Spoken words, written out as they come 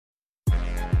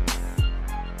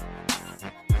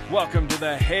Welcome to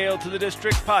the Hail to the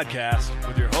District podcast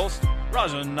with your host,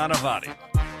 Rajan Nanavati.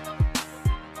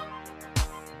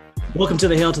 Welcome to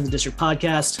the Hail to the District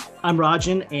podcast. I'm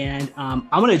Rajan, and I'm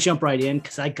going to jump right in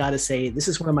because I got to say, this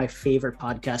is one of my favorite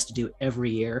podcasts to do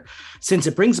every year since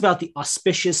it brings about the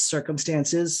auspicious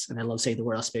circumstances. And I love saying the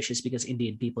word auspicious because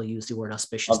Indian people use the word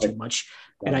auspicious too much.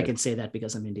 And I can say that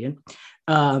because I'm Indian,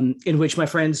 in which my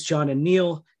friends John and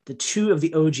Neil, the two of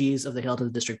the OGs of the Hail to the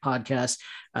District podcast,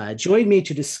 joined me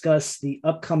to discuss the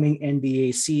upcoming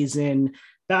NBA season,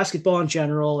 basketball in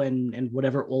general, and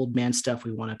whatever old man stuff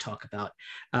we want to talk about.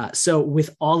 So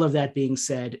with all of that being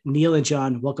said, Neil and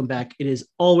John, welcome back. It is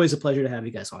always a pleasure to have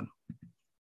you guys on.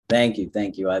 Thank you.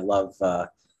 I look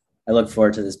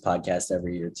forward to this podcast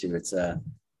every year too. It's a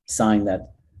sign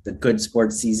that the good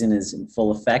sports season is in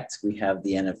full effect. We have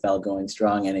the NFL going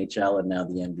strong, NHL, and now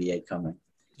the NBA coming.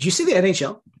 Did you see the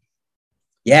NHL?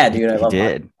 Yeah, dude, I love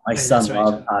it. My son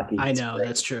loves hockey. I know,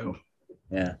 that's true.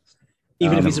 Yeah.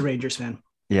 Even if he's a Rangers fan.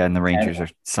 Yeah, and the Rangers are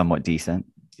somewhat decent.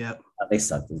 Yep. They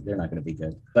suck. They're not going to be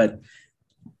good. But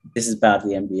this is about the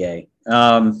NBA.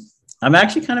 I'm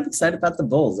actually kind of excited about the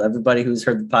Bulls. Everybody who's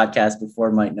heard the podcast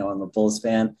before might know I'm a Bulls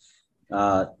fan.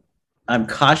 I'm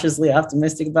cautiously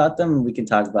optimistic about them, and we can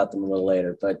talk about them a little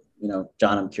later. But,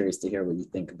 John, I'm curious to hear what you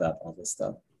think about all this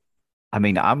stuff. I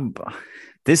mean, I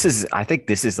think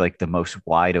this is like the most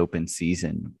wide open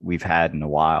season we've had in a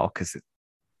while. Cause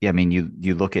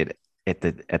you look at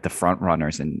the front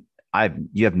runners and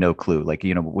you have no clue. Like,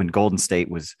 when Golden State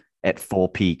was at full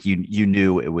peak, you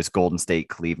knew it was Golden State,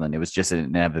 Cleveland. It was just an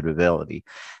inevitability.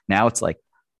 Now it's like,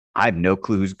 I have no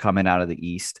clue who's coming out of the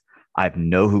East. I have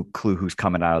no clue who's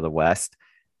coming out of the West.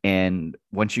 And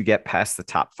once you get past the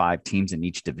top 5 teams in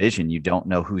each division, you don't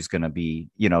know who's going to be,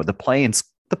 the play-in's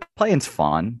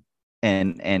fun.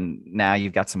 And now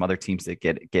you've got some other teams that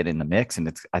get in the mix,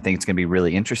 and I think it's going to be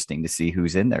really interesting to see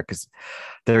who's in there, because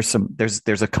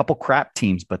there's a couple crap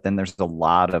teams, but then there's a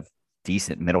lot of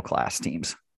decent middle class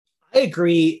teams. I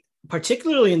agree,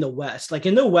 particularly in the West. Like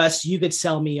in the West, you could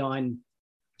sell me on,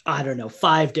 I don't know,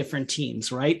 5 different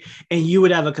teams, right? And you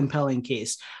would have a compelling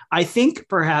case. I think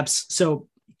perhaps so.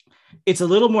 It's a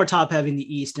little more top heavy in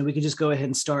the East, and we could just go ahead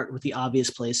and start with the obvious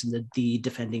place and the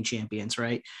defending champions,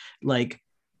 right? Like.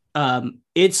 I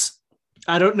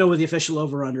don't know what the official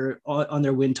over-under on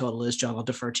their win total is, John. I'll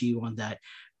defer to you on that,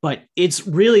 but it's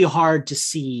really hard to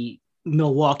see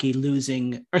Milwaukee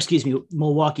winning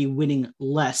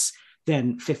less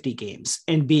than 50 games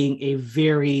and being a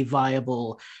very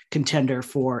viable contender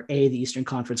for the Eastern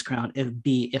Conference crown, and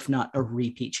B, if not a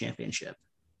repeat championship.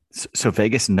 So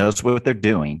Vegas knows what they're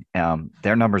doing.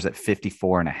 Their number's at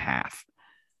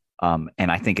 54.5. And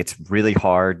I think it's really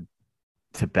hard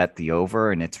to bet the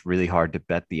over, and it's really hard to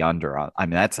bet the under. I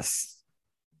mean, that's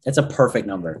a perfect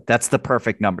number. That's the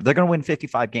perfect number. They're going to win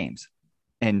 55 games.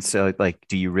 And so, like,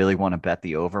 do you really want to bet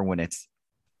the over when it's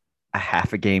a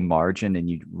half a game margin and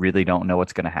you really don't know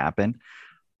what's going to happen?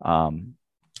 I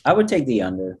would take the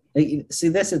under. See,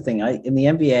 that's the thing. In the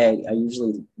NBA, I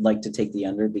usually like to take the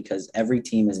under because every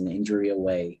team is an injury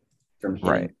away from hitting.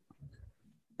 Right.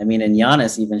 I mean, and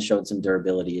Giannis even showed some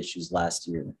durability issues last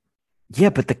year. Yeah,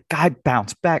 but the guy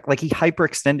bounced back. Like, he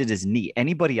hyperextended his knee.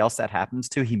 Anybody else that happens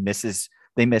to,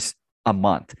 they miss a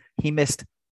month. He missed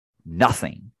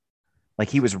nothing. Like,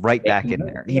 he was right back in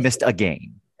there. He missed a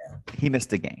game. He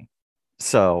missed a game.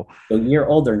 So a year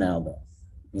older now, though.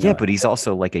 Yeah, but he's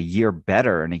also like a year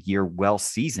better and a year well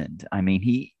seasoned. I mean,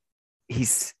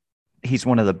 he's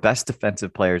one of the best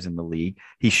defensive players in the league.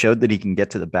 He showed that he can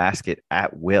get to the basket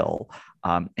at will.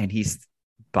 And he's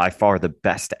by far the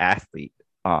best athlete.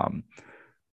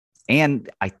 And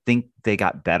I think they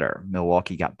got better.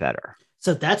 Milwaukee got better.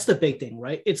 So that's the big thing,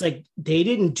 right? It's like they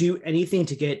didn't do anything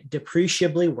to get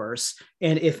depreciably worse.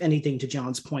 And if anything, to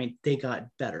John's point, they got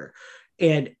better.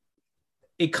 And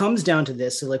it comes down to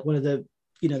this. So like one of the,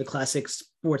 the classic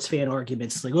sports fan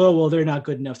arguments is like, oh, well, they're not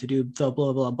good enough to do the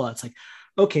blah, blah, blah. It's like,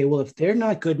 okay, well, if they're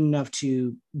not good enough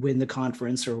to win the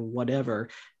conference or whatever,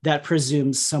 that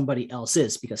presumes somebody else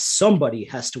is, because somebody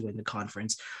has to win the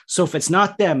conference. So if it's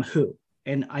not them, who?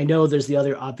 And I know there's the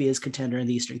other obvious contender in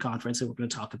the Eastern Conference that we're going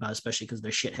to talk about, especially because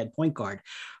they're shithead point guard.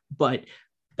 But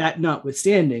that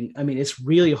notwithstanding, I mean, it's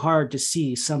really hard to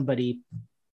see somebody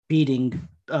beating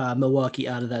Milwaukee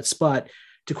out of that spot.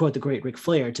 To quote the great Ric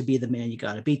Flair, to be the man, you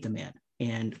got to beat the man.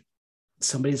 And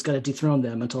somebody's got to dethrone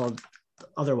them until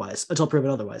proven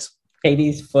otherwise.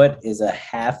 KD's foot is a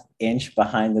half inch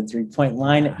behind the 3-point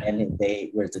line, and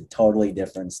it's a totally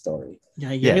different story.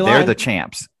 Yeah, they're the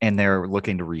champs, and they're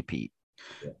looking to repeat.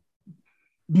 Yeah.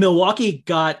 Milwaukee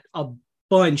got a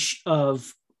bunch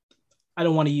of, I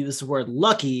don't want to use the word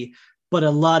lucky, but a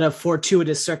lot of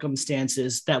fortuitous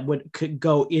circumstances that could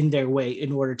go in their way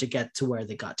in order to get to where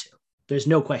they got to. There's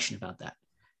no question about that.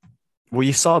 Well,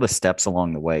 you saw the steps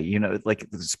along the way. Like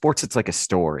sports, it's like a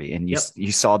story, and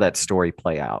you saw that story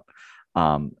play out.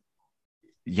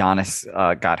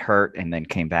 Giannis got hurt and then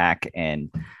came back, and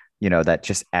that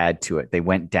just add to it. They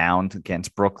went down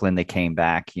against Brooklyn, they came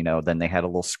back. Then they had a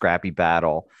little scrappy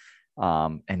battle,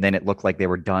 and then it looked like they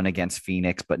were done against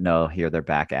Phoenix, but no, here they're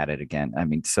back at it again. I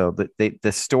mean, so the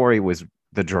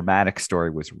dramatic story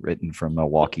was written for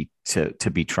Milwaukee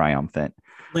to be triumphant.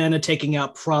 Atlanta taking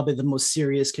out probably the most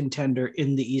serious contender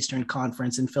in the Eastern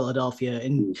Conference in Philadelphia,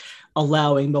 and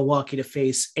allowing Milwaukee to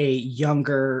face a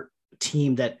younger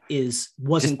team that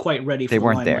wasn't quite ready for they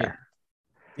weren't limelight. there.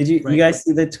 Did you guys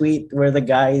see the tweet where the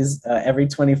guys every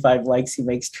 25 likes he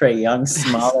makes Trae Young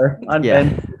smaller on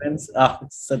Ben Simmons? Oh,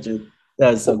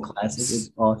 that was so classic.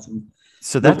 It's awesome.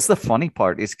 So that's the funny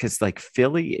part, is because like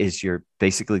Philly is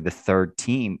basically the third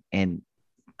team, and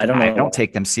I don't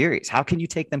take them serious. How can you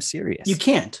take them serious? You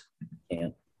can't.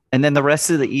 And then the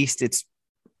rest of the East, it's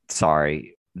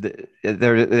sorry.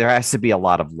 There has to be a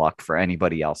lot of luck for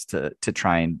anybody else to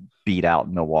try and beat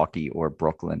out Milwaukee or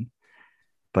Brooklyn.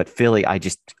 But Philly, I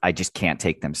just can't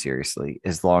take them seriously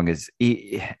unless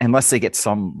they get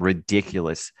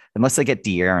unless they get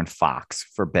De'Aaron Fox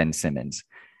for Ben Simmons.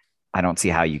 I don't see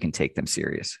how you can take them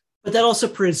serious. But that also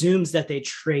presumes that they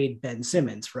trade Ben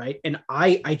Simmons, right? And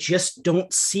I just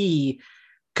don't see,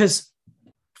 because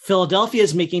Philadelphia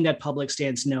is making that public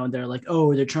stance known. They're like,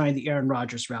 oh, they're trying the Aaron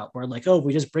Rodgers route. We're like, oh,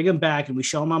 we just bring him back and we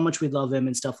show him how much we love him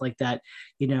and stuff like that.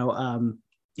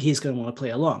 He's going to want to play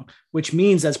along, which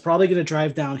means that's probably going to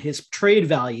drive down his trade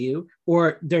value,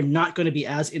 or they're not going to be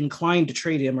as inclined to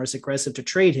trade him or as aggressive to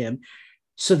trade him.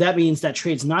 So that means that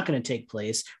trade's not going to take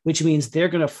place, which means they're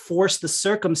going to force the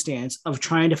circumstance of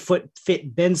trying to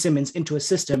fit Ben Simmons into a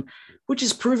system, which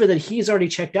is proven that he's already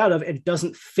checked out of and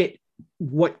doesn't fit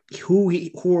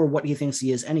who or what he thinks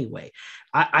he is anyway.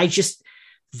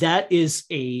 That is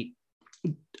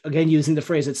again, using the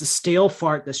phrase, it's a stale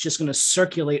fart that's just going to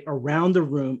circulate around the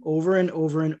room over and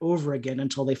over and over again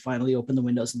until they finally open the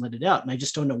windows and let it out. And I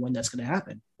just don't know when that's going to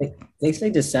happen. They say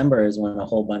December is when a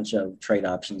whole bunch of trade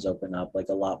options open up, like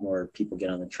a lot more people get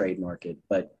on the trade market.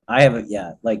 But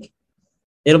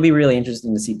it'll be really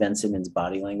interesting to see Ben Simmons'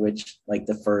 body language, like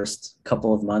the first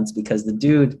couple of months, because the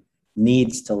dude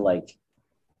needs to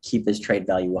keep his trade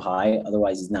value high.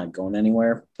 Otherwise he's not going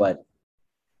anywhere. But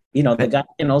the guy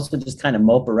can also just kind of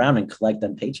mope around and collect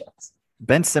them paychecks.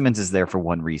 Ben Simmons is there for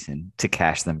one reason: to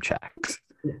cash them checks.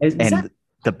 And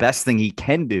the best thing he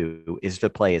can do is to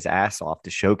play his ass off to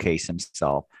showcase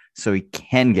himself so he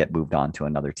can get moved on to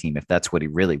another team if that's what he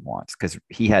really wants, because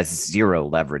he has zero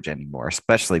leverage anymore,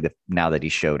 especially now that he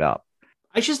showed up.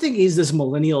 I just think he's this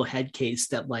millennial head case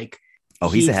that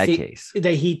he's a head case.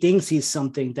 That he thinks he's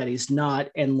something that he's not.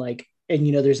 And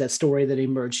there's that story that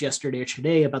emerged yesterday or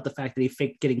today about the fact that he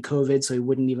faked getting COVID so he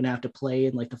wouldn't even have to play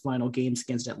in the final games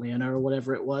against Atlanta or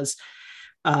whatever it was.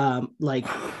 Are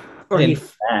you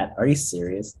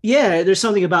serious? Yeah, there's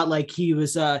something about he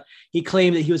was he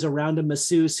claimed that he was around a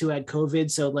masseuse who had COVID,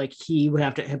 so he would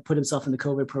have to put himself in the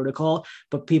COVID protocol.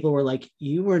 But people were like,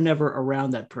 you were never around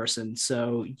that person,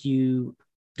 so you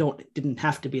didn't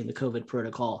have to be in the COVID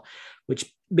protocol,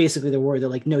 which basically they're worried. They're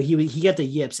like, no, he got the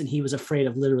yips and he was afraid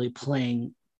of literally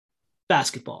playing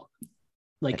basketball,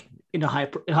 in a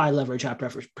high leverage, high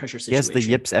pressure situation. He has the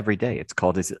yips every day. It's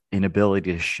called his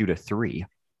inability to shoot a three.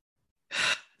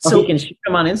 So he can shoot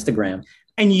them on Instagram.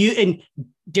 And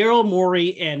Daryl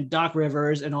Morey and Doc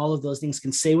Rivers and all of those things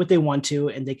can say what they want to,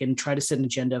 and they can try to set an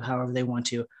agenda of however they want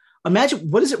to. Imagine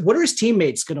what are his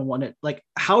teammates going to want it?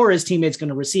 How are his teammates going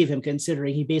to receive him,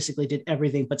 considering he basically did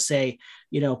everything but say,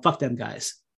 fuck them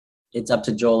guys? It's up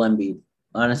to Joel Embiid.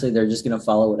 Honestly, they're just going to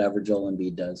follow whatever Joel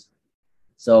Embiid does.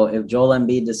 So if Joel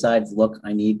Embiid decides, look,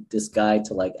 I need this guy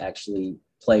to actually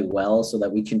play well so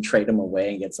that we can trade him away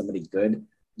and get somebody good,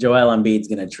 Joel Embiid's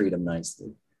going to treat him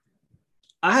nicely.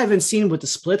 I haven't seen what the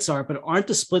splits are, but aren't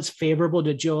the splits favorable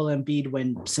to Joel Embiid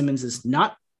when Simmons is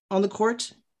not on the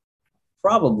court?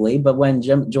 Probably, but when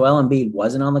Joel Embiid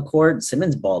wasn't on the court,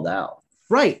 Simmons balled out.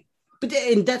 Right,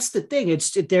 and that's the thing. They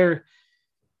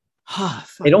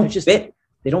don't fit.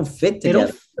 They don't fit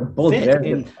together. They're both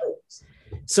very good players.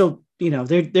 So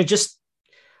they're just.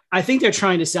 I think they're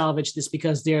trying to salvage this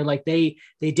because they're they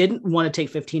didn't want to take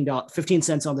 15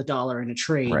 cents on the dollar in a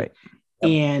trade, right?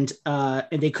 And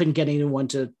they couldn't get anyone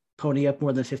to pony up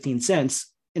more than 15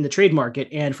 cents in the trade market.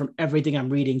 And from everything I'm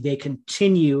reading, they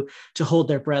continue to hold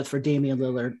their breath for Damian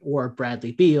Lillard or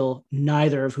Bradley Beal,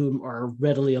 neither of whom are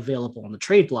readily available on the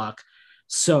trade block.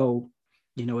 So,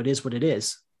 it is what it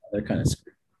is. They're kind of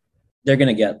screwed. They're going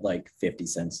to get like 50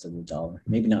 cents to the dollar,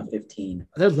 maybe not 15.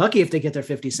 They're lucky if they get their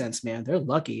 50 cents, man. They're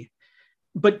lucky.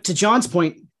 But to John's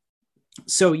point,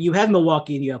 so you have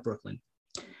Milwaukee and you have Brooklyn.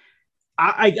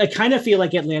 I kind of feel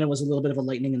like Atlanta was a little bit of a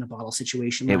lightning in the bottle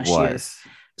situation last year.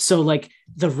 So like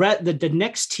the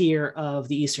next tier of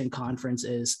the Eastern Conference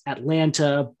is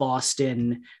Atlanta,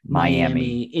 Boston,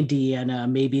 Miami, Indiana,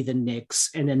 maybe the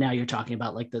Knicks, and then now you're talking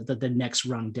about like the next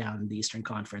rung down in the Eastern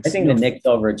Conference. I think the Knicks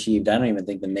overachieved. I don't even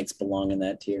think the Knicks belong in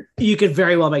that tier. You could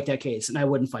very well make that case, and I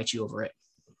wouldn't fight you over it.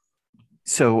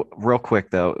 So real quick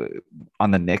though,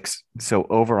 on the Knicks, so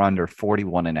over under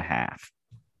 41.5.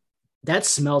 That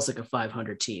smells like a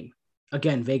 500 team.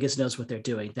 Again, Vegas knows what they're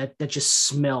doing. That just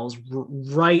smells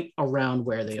right around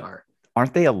where they are.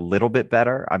 Aren't they a little bit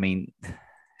better? I mean,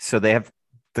 so they have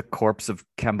the corpse of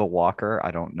Kemba Walker.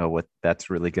 I don't know what that's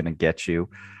really going to get you.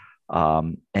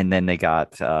 And then they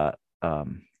got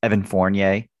Evan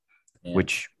Fournier,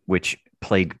 which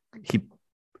played.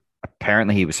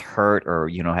 Apparently he was hurt or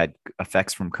had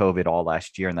effects from COVID all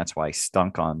last year, and that's why he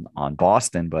stunk on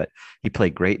Boston. But he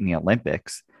played great in the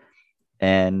Olympics,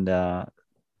 and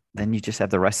then you just have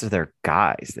the rest of their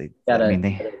guys. They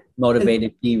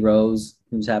motivated D Rose,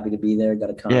 who's happy to be there. Got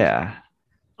a contract. Yeah.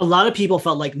 A lot of people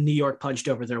felt like New York punched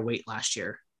over their weight last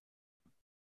year.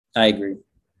 I agree.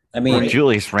 I mean,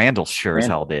 Julius Randle sure as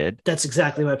hell did. That's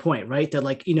exactly my point, right? That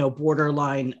like,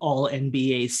 borderline all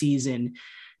NBA season,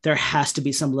 there has to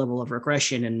be some level of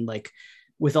regression. And like,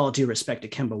 with all due respect to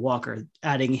Kemba Walker,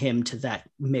 adding him to that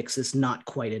mix is not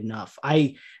quite enough.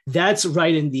 That's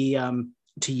right in the,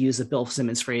 to use the Bill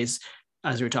Simmons phrase,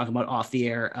 as we were talking about off the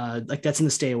air, like that's in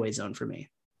the stay away zone for me.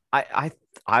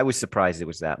 I was surprised it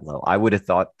was that low. I would have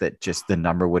thought that just the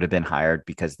number would have been higher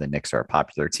because the Knicks are a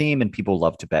popular team and people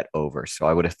love to bet over. So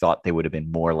I would have thought they would have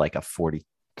been more like a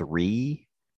 43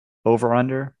 over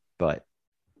under, but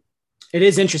it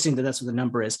is interesting that that's what the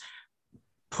number is.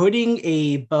 Putting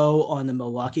a bow on the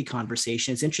Milwaukee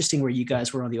conversation, it's interesting where you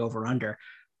guys were on the over under.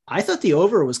 I thought the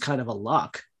over was kind of a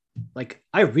lock. Like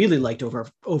I really liked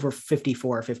over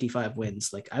 54 or 55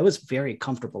 wins. Like I was very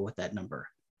comfortable with that number.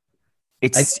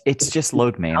 It's just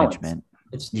load management.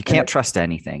 You can't trust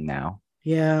anything now.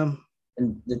 Yeah.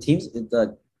 And the teams,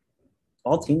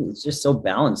 all teams, it's just so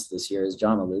balanced this year, as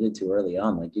John alluded to early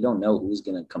on. Like you don't know who's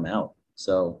going to come out.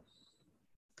 So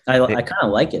I kind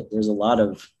of like it. There's a lot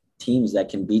of teams that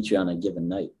can beat you on a given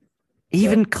night.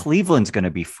 Even Cleveland's going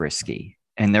to be frisky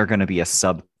and they're going to be a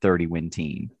sub 30 win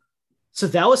team. So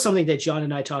that was something that John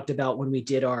and I talked about when we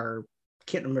did our,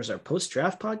 can't remember, our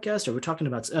post-draft podcast, or we're talking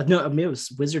about, no, I mean, it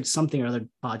was Wizards something or other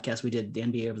podcast we did the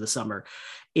NBA over the summer.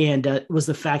 And it was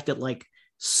the fact that like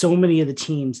so many of the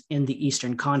teams in the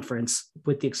Eastern Conference,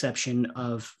 with the exception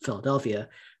of Philadelphia,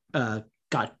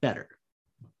 got better,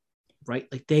 right?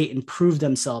 Like they improved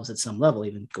themselves at some level,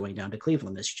 even going down to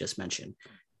Cleveland, as you just mentioned.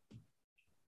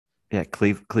 Yeah,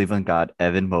 Cleveland got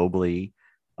Evan Mobley,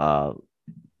 Lauri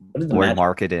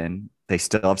Markkanen. They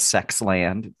still have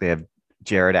Sexland. They have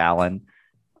Jared Allen.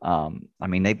 I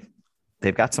mean,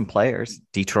 they've got some players.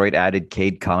 Detroit added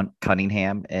Cade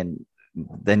Cunningham, and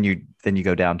then you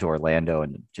go down to Orlando,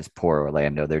 and just poor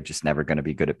Orlando. They're just never going to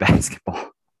be good at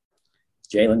basketball.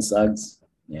 Jalen Suggs.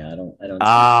 Yeah,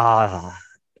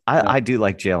 I do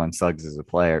like Jalen Suggs as a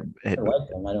player. I like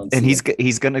him. And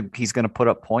he's gonna put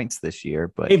up points this year.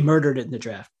 But they murdered it in the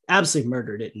draft. Absolutely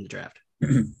murdered it in the draft.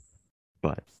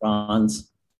 But Franz.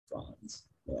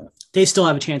 Yeah. They still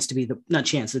have a chance to be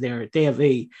they have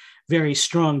a very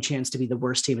strong chance to be the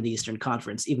worst team in the Eastern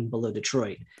Conference, even below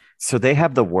Detroit. So they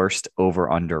have the worst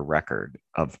over under record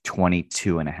of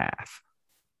 22.5.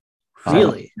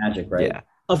 Really? Magic, right? Yeah.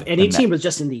 Of any team or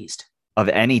just in the East? Of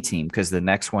any team, because the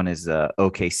next one is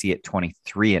OKC at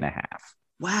 23.5.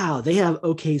 Wow. They have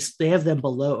OKC. They have them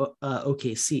below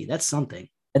OKC. That's something.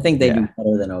 I think they do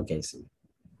better than OKC.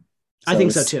 I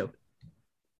think so too.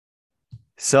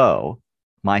 So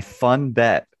my fun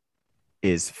bet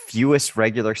is fewest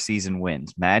regular season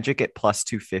wins. Magic at plus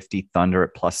 250, Thunder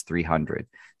at plus 300.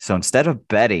 So instead of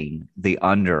betting the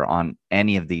under on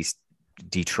any of these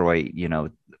Detroit,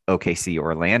 OKC,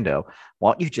 Orlando,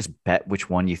 why don't you just bet which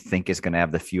one you think is going to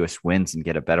have the fewest wins and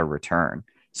get a better return?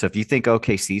 So if you think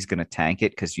OKC is going to tank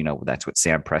it, because that's what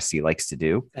Sam Presti likes to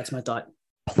do. That's my thought.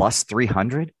 Plus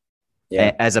 300,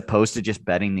 as opposed to just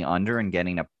betting the under and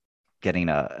getting him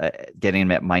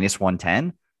at minus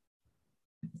 110.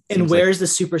 And where's the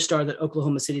superstar that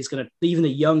Oklahoma City is going to, even the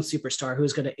young superstar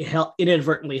who's going to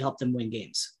inadvertently help them win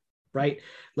games, right?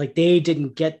 Like they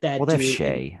didn't get that. Well, they have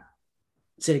Shea.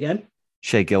 Say it again.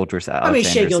 Shea Gilgeous.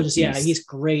 Shea Gilgeous, he's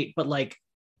great, but like,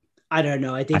 I don't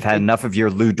know. I think I've had enough of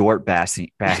your Lou Dort bashing.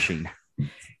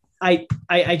 I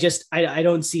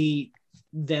don't see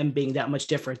them being that much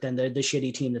different than the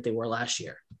shitty team that they were last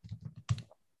year.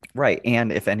 Right.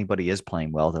 And if anybody is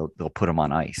playing well, they'll put them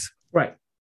on ice. Right.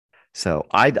 So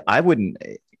I wouldn't,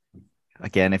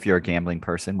 again, if you're a gambling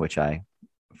person, which I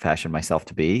fashion myself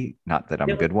to be, not that I'm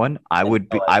a good one, I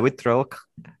would throw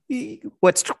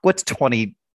what's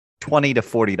 20 to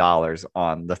 $40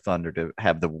 on the Thunder to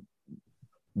have the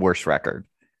worst record.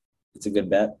 It's a good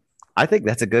bet. I think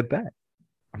that's a good bet.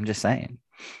 I'm just saying.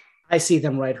 I see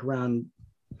them right around.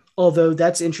 Although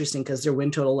that's interesting because their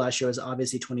win total last year was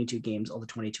obviously 22 games, all the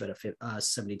 22 out of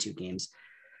 72 games.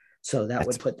 So that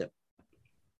would put them.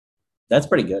 That's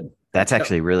pretty good. That's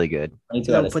actually really good.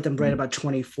 That would put them right about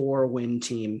 24 win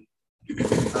team.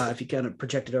 If you kind of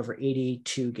project it over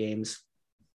 82 games.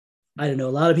 I don't know.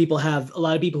 A lot of people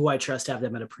who I trust have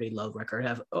them at a pretty low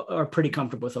record, are pretty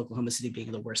comfortable with Oklahoma City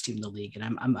being the worst team in the league.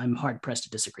 And I'm hard pressed to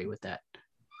disagree with that.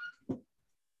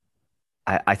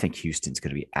 I think Houston's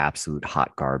going to be absolute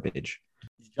hot garbage.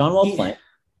 Is John Wall playing?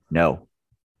 No,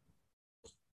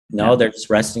 they're just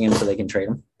resting him so they can trade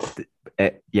him.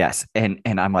 Yes, and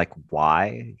I'm like,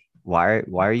 why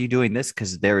are you doing this?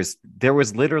 Because there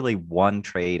was literally one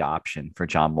trade option for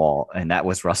John Wall, and that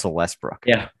was Russell Westbrook.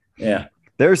 Yeah.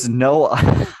 There's no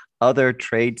other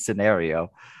trade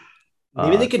scenario.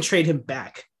 Maybe they can trade him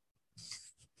back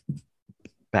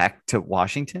to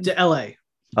Washington, to LA.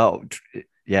 Oh.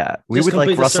 Yeah, we Just would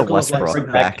like Russell Westbrook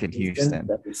back in Houston.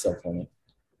 That'd be so funny.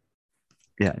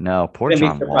 Yeah, no, poor I'd be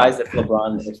John surprised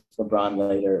Wall. if LeBron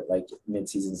later, like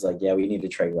midseason, is like, yeah, we need to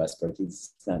trade Westbrook.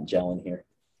 He's not gelling here.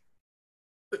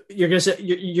 You're gonna say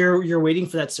you're waiting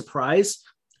for that surprise.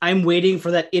 I'm waiting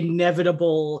for that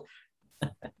inevitable,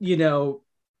 no,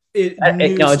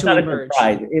 it's not emerge.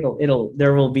 A surprise.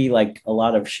 There will be like a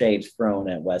lot of shade thrown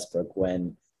at Westbrook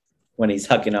when he's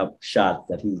hucking up shots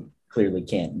that he clearly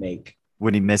can't make.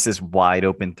 When he misses wide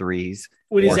open threes,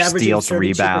 when he's or averaging steals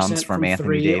rebounds from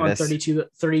Anthony Davis, on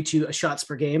 32 shots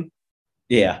per game.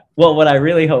 Yeah. Well, what I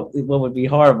really hope, what would be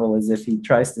horrible is if he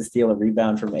tries to steal a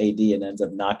rebound from AD and ends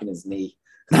up knocking his knee.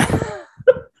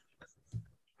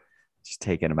 Just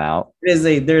taking him out.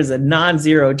 There's a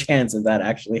non-zero chance of that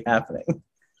actually happening.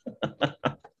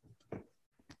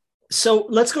 So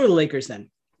let's go to the Lakers then,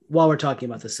 while we're talking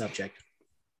about this subject.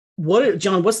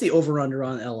 John, what's the over-under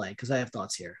on LA? Because I have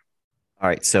thoughts here. All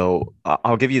right, so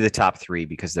I'll give you the top three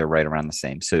because they're right around the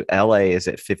same. So LA is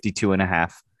at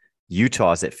 52.5,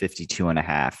 Utah is at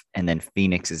 52.5, and then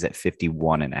Phoenix is at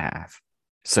 51.5.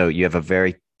 So you have a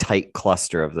very tight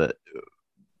cluster of the.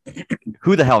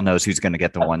 Who the hell knows who's going to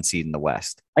get the one seed in the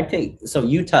West?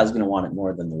 Utah's going to want it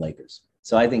more than the Lakers.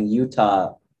 So I think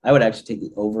Utah. I would actually take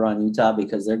the over on Utah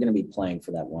because they're going to be playing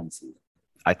for that one seed.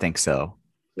 I think so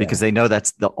because they know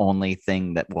that's the only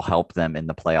thing that will help them in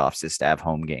the playoffs is to have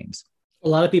home games. A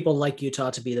lot of people like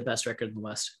Utah to be the best record in the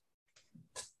West.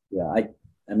 Yeah,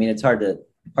 I mean, it's hard to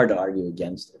argue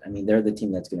against it. I mean, they're the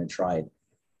team that's going to try it.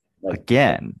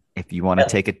 Again, if you want to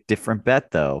take a different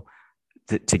bet, though,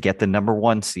 to get the number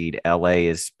one seed, LA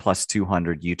is plus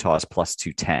 200, Utah is plus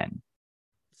 210.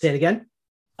 Say it again.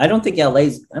 I don't think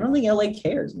LA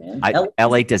cares, man.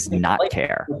 LA does not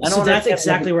care. So that's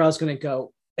exactly where I was going to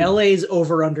go. LA's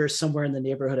over under somewhere in the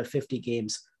neighborhood of 50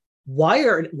 games. Why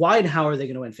and how are they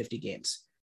going to win 50 games?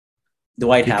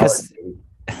 Dwight Howard.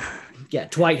 Yeah,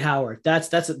 Dwight Howard.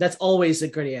 That's always a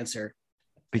good answer.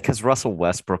 Because Russell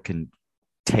Westbrook can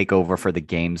take over for the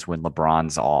games when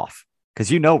LeBron's off.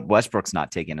 Because Westbrook's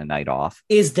not taking a night off.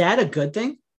 Is that a good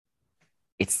thing?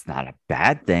 It's not a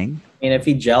bad thing. And if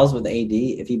he gels with AD,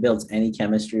 if he builds any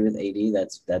chemistry with AD,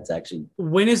 that's actually.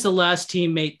 When is the last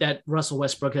teammate that Russell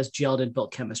Westbrook has gelled and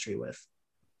built chemistry with?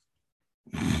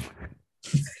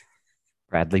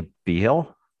 Bradley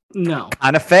Beal? No.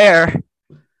 Kind of fair.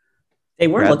 They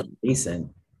were looking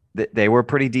decent. They were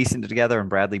pretty decent together, and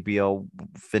Bradley Beal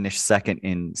finished second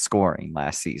in scoring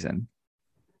last season.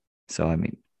 So, I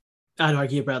mean. I'd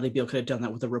argue Bradley Beal could have done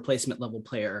that with a replacement level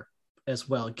player as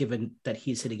well, given that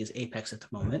he's hitting his apex at the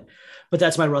moment. But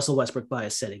that's my Russell Westbrook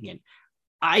bias setting in.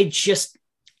 I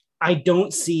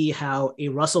don't see how a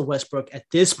Russell Westbrook at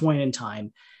this point in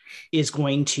time is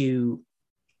going to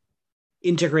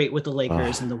integrate with the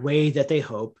Lakers in the way that they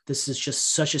hope. This is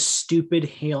just such a stupid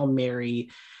Hail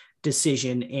Mary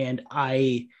decision. And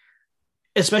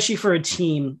especially for a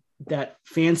team that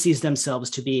fancies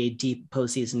themselves to be a deep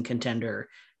postseason contender,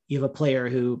 you have a player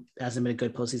who hasn't been a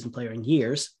good postseason player in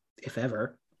years, if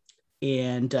ever.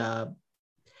 And,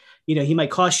 he might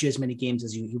cost you as many games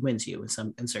as he wins you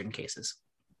in certain cases.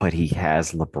 But he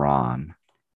has LeBron.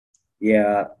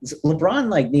 Yeah.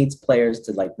 LeBron needs players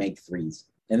to make threes.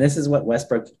 And this is what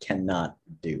Westbrook cannot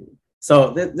do.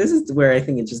 So this is where I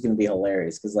think it's just going to be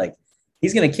hilarious because like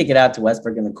he's going to kick it out to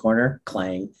Westbrook in the corner,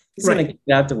 clang. He's going to kick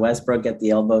it out to Westbrook at the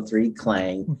elbow three,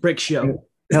 clang. Brick show.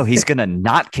 No, he's gonna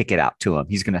not kick it out to him.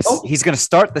 He's gonna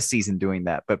start the season doing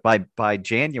that, but by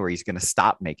January he's gonna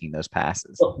stop making those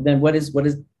passes. Well, then what's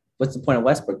the point of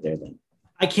Westbrook there then?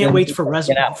 I can't wait for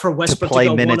Westbrook to play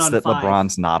go minutes that 1-on-5.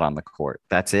 LeBron's not on the court.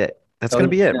 That's it. That's gonna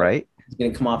be it, right? He's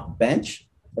gonna come off the bench,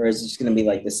 or is it just gonna be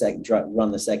like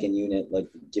run the second unit, like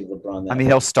give LeBron that? I mean,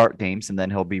 he'll start games and then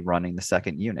he'll be running the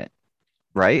second unit,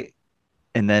 right?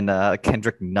 And then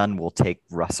Kendrick Nunn will take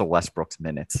Russell Westbrook's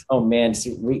minutes. Oh man,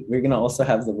 so we're gonna also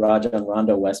have the Rajon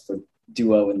Rondo Westbrook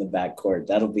duo in the backcourt.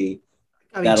 That'll be.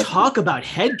 Talk about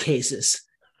head cases.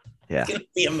 Yeah, it's gonna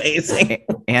be amazing.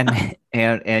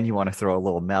 And you want to throw a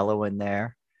little Melo in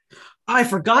there. I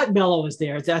forgot Melo was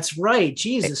there. That's right.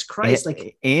 Jesus Christ!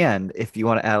 And if you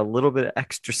want to add a little bit of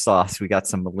extra sauce, we got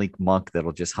some Malik Monk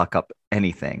that'll just huck up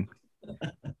anything.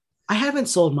 I haven't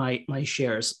sold my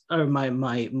shares or my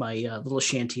little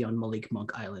shanty on Malik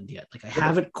Monk Island yet. Like I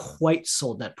haven't quite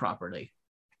sold that property.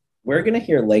 We're gonna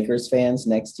hear Lakers fans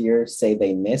next year say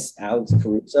they miss Alex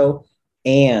Caruso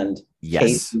and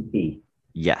KCP.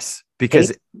 Yes,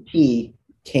 because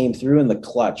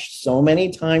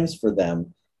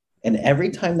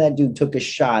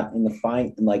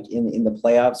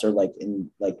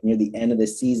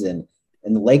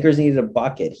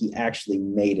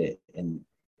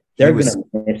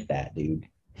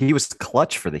He was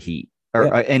clutch for the Heat,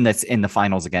 and that's in the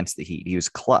finals against the Heat. He was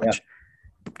clutch.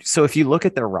 Yeah. So if you look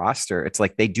at their roster, it's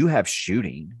like they do have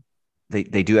shooting.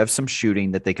 They do have some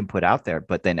shooting that they can put out there.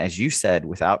 But then, as you said,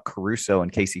 without Caruso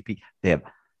and KCP, they have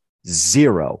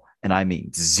zero, and I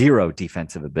mean zero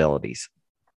defensive abilities.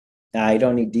 I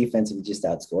don't need defense if you just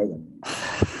outscore them.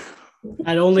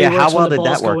 It only works how well when the did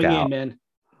ball's that work going out? in, man.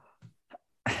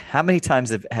 How many times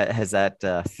has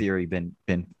that theory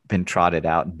been trotted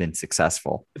out and been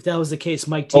successful? If that was the case,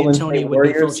 Mike D'Antoni would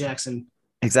be Phil Jackson.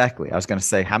 Exactly. I was going to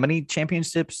say, how many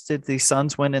championships did the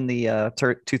Suns win in the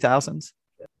 2000s?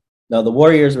 No, the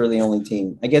Warriors were the only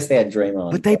team. I guess they had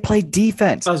Draymond. But they played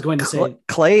defense. I was going to say.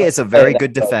 Clay is a very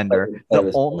good defender.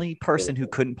 The only person who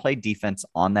couldn't play defense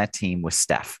on that team was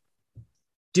Steph.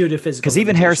 Due to physical. Because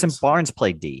even Harrison Barnes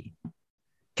played D.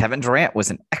 Kevin Durant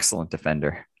was an excellent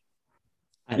defender.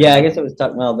 Yeah, I guess it was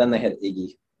tough. Well, then they had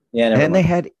Iggy. Yeah, never mind. They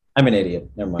had. I'm an idiot.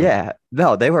 Never mind. Yeah,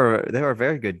 no, they were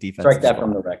very good defense. Strike that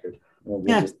from the record.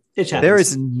 There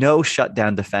is no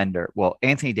shutdown defender. Well,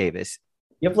 Anthony Davis.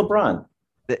 You have LeBron,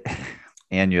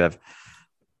 and you have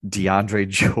DeAndre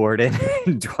Jordan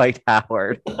and Dwight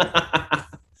Howard.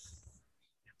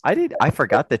 I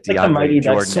forgot that DeAndre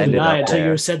Jordan ended up until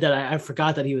there. you said that. I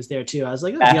forgot that he was there too. I was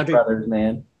like, DeAndre brothers,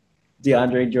 man.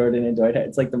 DeAndre Jordan and Dwight Howard.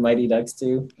 It's like the Mighty Ducks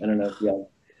too. I don't know if y'all.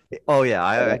 Oh yeah,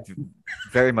 I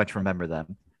very much remember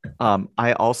them.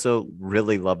 I also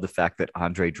really love the fact that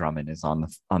Andre Drummond is on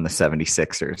the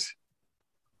 76ers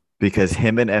because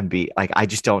him and Embiid, like I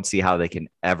just don't see how they can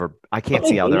ever. I can't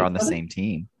see how they're on the same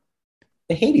team.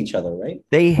 They hate each other, right?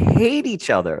 They hate each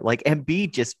other. Like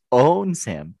Embiid just owns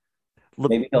him.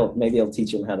 Maybe he'll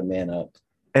teach him how to man up.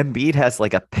 Embiid has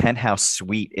like a penthouse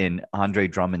suite in Andre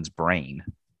Drummond's brain.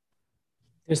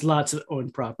 There's lots of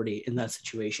owned property in that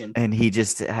situation. And he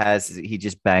just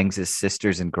bangs his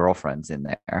sisters and girlfriends in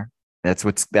there. That's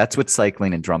what's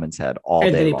cycling in Drummond's head all day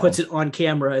long. And then he puts it on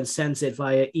camera and sends it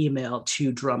via email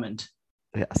to Drummond.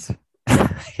 Yes.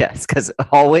 Yes, because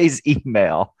always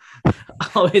email.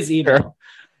 Always email.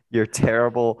 Your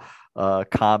terrible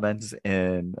comments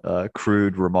and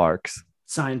crude remarks.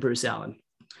 Signed Bruce Allen.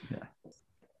 Yeah.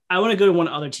 I want to go to one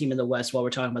other team in the West while we're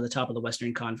talking about the top of the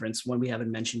Western Conference, one we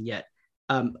haven't mentioned yet.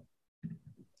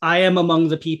 I am among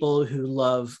the people who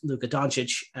love Luka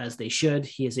Doncic, as they should.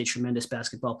 He is a tremendous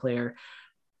basketball player.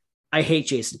 I hate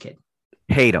Jason Kidd.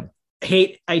 Hate him.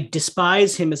 I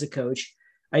despise him as a coach.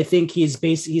 I think he's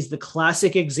the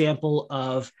classic example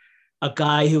of a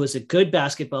guy who was a good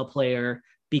basketball player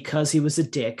because he was a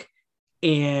dick.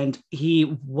 And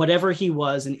whatever he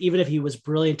was, and even if he was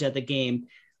brilliant at the game,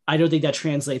 I don't think that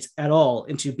translates at all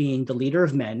into being the leader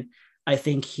of men. I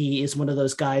think he is one of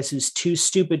those guys who's too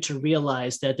stupid to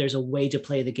realize that there's a way to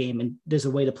play the game and there's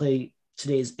a way to play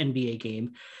today's NBA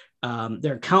game.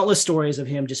 There are countless stories of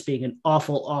him just being an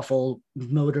awful, awful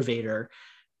motivator,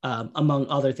 among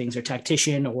other things, or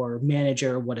tactician or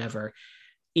manager or whatever.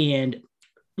 And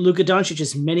Luka Doncic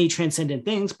is many transcendent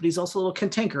things, but he's also a little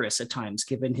cantankerous at times,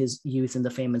 given his youth and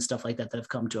the fame and stuff like that have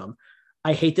come to him.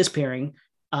 I hate this pairing.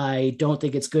 I don't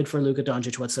think it's good for Luka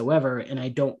Doncic whatsoever. And I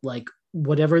don't like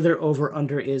whatever their over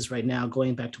under is right now,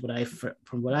 going back to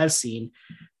from what I've seen.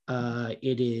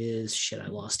 It is I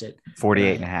lost it.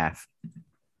 48 and a half.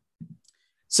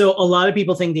 So a lot of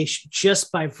people think they should, just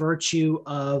by virtue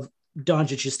of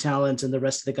Doncic's talent and the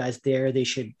rest of the guys there, they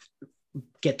should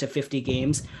get to 50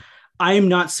 games. I am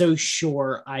not so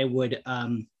sure I would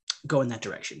go in that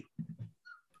direction.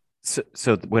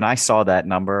 So when I saw that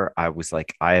number, I was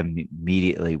like, I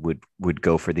immediately would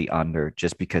go for the under,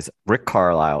 just because Rick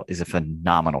Carlisle is a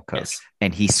phenomenal coach, Yes.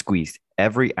 and he squeezed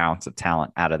every ounce of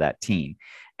talent out of that team.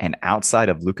 And outside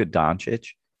of Luka Doncic,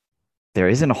 there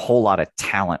isn't a whole lot of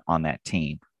talent on that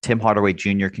team. Tim Hardaway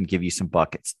Jr. can give you some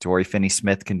buckets. Torrey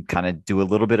Finney-Smith can kind of do a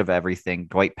little bit of everything.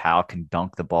 Dwight Powell can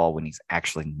dunk the ball when he's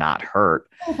actually not hurt.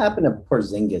 What happened to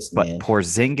Porzingis, But man?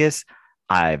 Porzingis,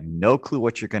 I have no clue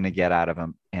what you're going to get out of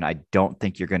him, and I don't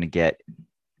think you're going to get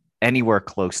anywhere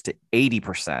close to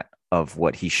 80% of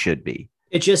what he should be.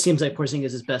 It just seems like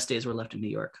Porzingis' best days were left in New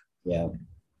York. Yeah.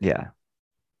 Yeah.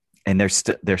 And they're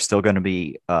still going to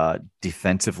be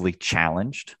defensively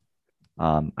challenged.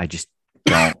 I just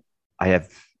don't.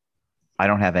 I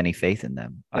don't have any faith in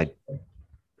them.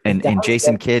 And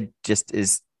Jason Kidd just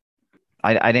is.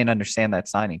 I didn't understand that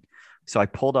signing, so I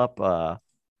pulled up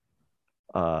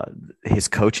his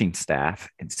coaching staff.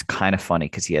 It's kind of funny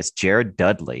because he has Jared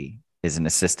Dudley as an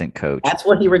assistant coach. That's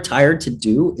what he retired to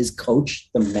do, is coach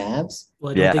the Mavs.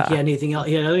 Well, I don't think he had anything else.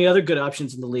 He had any other good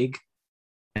options in the league.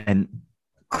 And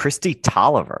Christy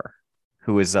Tolliver,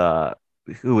 who was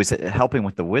helping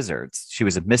with the Wizards. She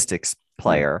was a Mystics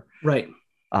player. Right.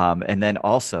 And then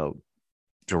also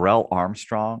Darrell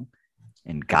Armstrong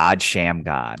and God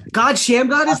Shamgod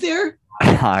is there?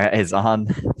 is on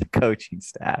the coaching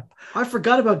staff. I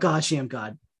forgot about God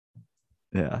Shamgod.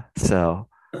 Yeah. So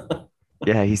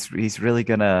yeah, he's really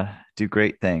gonna do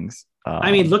great things.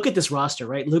 I mean, look at this roster,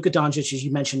 right? Luka Doncic, as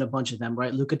you mentioned, a bunch of them,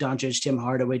 right? Luka Doncic, Tim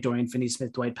Hardaway, Dorian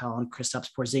Finney-Smith, Dwight Powell, and Kristaps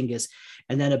Porzingis,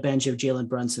 and then a bench of Jalen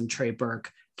Brunson, Trey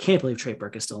Burke. Can't believe Trey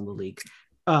Burke is still in the league.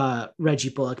 Reggie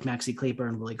Bullock, Maxi Kleber,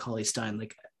 and Willie Cauley-Stein.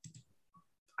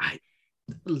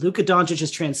 Luka Doncic has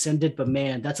transcended, but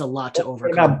man, that's a lot to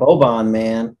overcome. They got Boban,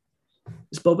 man.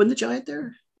 Is Boban the Giant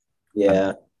there?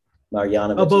 Yeah.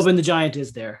 Marjanovic. Oh, Boban the Giant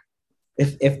is there.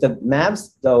 If the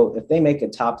Mavs, though, if they make a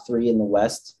top 3 in the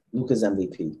West, Luka's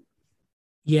MVP.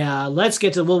 Yeah, let's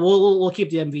get to we'll keep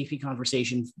the MVP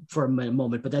conversation for a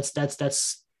moment, but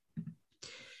that's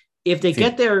if they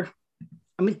get there.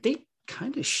 I mean, they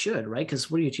kind of should, right?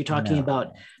 Because what are you talking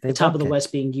about? The top of the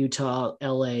West being Utah,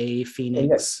 LA,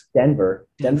 Phoenix, Denver.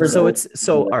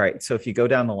 So all right. So if you go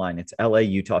down the line, it's LA,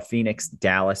 Utah, Phoenix,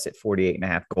 Dallas at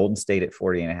 48.5, Golden State at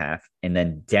 40.5, and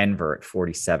then Denver at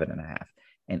 47.5.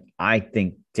 And I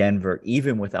think Denver,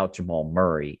 even without Jamal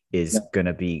Murray, is going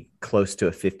to be close to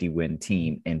a 50-win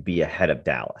team and be ahead of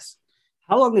Dallas.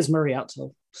 How long is Murray out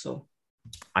till? So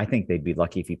I think they'd be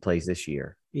lucky if he plays this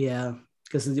year. Yeah,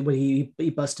 because when he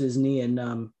busted his knee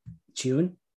in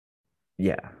June.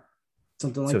 Yeah,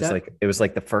 something like that. It was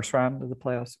like the first round of the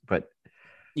playoffs, but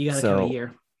you got to count a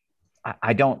year.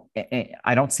 I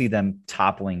don't see them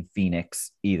toppling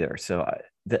Phoenix either. So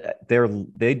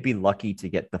they'd be lucky to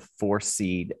get the 4th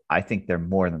seed. I think they're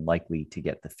more than likely to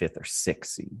get the 5th or 6th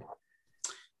seed.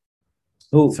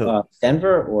 Who?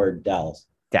 Denver or Dallas?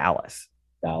 Dallas.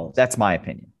 That's my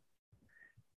opinion.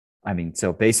 I mean,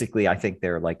 so basically, I think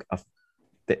they're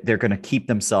they're going to keep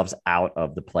themselves out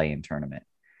of the play-in tournament,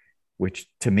 which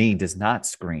to me does not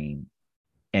scream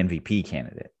MVP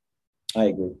candidate. I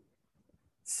agree.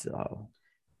 So,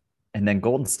 and then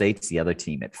Golden State's the other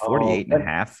team at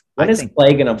 48.5. When is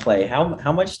Clay going to play?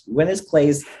 How much? When is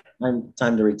Clay's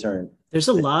time to return? There's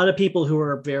a lot of people who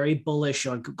are very bullish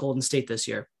on Golden State this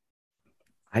year.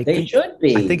 They should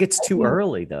be. I think it's too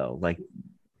early though.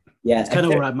 It's kind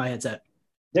of where my head's at.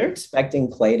 They're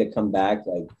expecting Clay to come back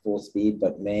full speed,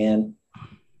 but man,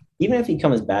 even if he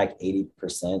comes back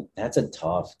 80%, that's a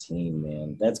tough team,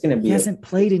 man. That's going to be. He hasn't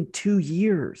played in 2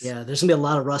 years. Yeah, there's gonna be a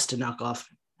lot of rust to knock off.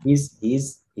 He's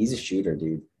a shooter,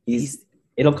 dude.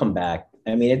 It'll come back.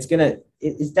 I mean, it's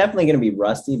definitely gonna be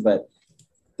rusty, but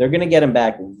they're gonna get him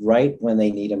back right when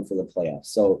they need him for the playoffs.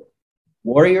 So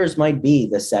Warriors might be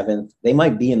the 7th. They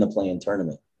might be in the play-in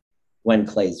tournament when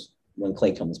Clay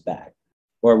comes back.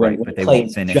 Or when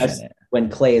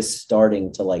Clay is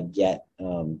starting to get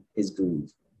his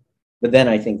groove. But then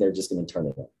I think they're just going to turn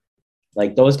it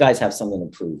up. Those guys have something to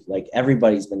prove.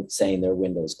 Everybody's been saying their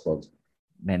window's closed.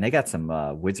 Man, they got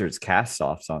some Wizards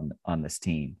cast-offs on this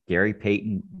team. Gary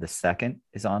Payton II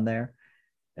is on there,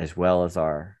 as well as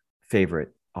our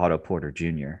favorite Otto Porter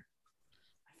Jr.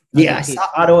 Yeah, I saw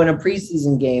Otto in a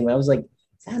preseason game. I was like,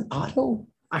 is that Otto?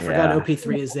 I forgot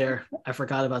OP3 is there. I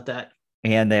forgot about that.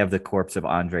 And they have the corpse of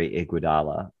Andre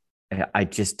Iguodala. I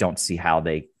just don't see how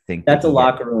they think that's a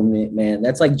locker room, man.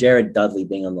 That's like Jared Dudley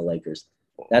being on the Lakers.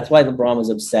 That's why LeBron was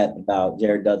upset about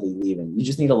Jared Dudley leaving. You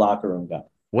just need a locker room guy.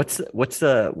 What's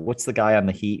the guy on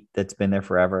the Heat that's been there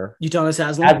forever? Udonis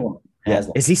Haslem.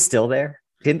 Haslam. Is he still there?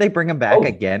 Didn't they bring him back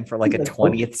again for like a he's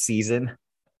 20th season?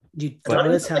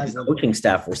 Udonis Haslem. Coaching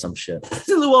staff or some shit.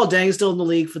 Isn't Luol Deng still in the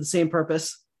league for the same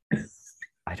purpose?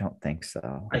 I don't think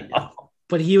so. I know.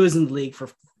 But he was in the league for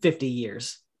 50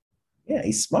 years. Yeah,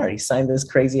 he's smart. He signed this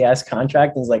crazy ass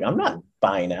contract and he's like, I'm not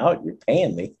buying out. You're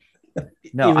paying me.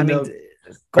 No, I mean,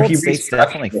 Golden State's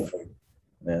definitely.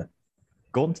 Yeah.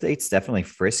 Golden State's definitely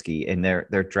frisky, and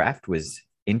their draft was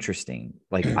interesting.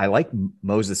 Like I like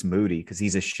Moses Moody because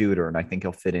he's a shooter, and I think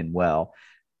he'll fit in well.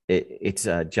 It's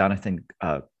Jonathan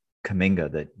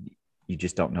Kuminga that you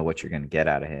just don't know what you're going to get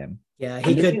out of him. Yeah,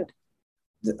 he could.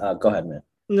 Go ahead, man.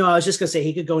 No, I was just gonna say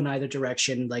he could go in either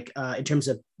direction. Like in terms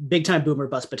of big time boomer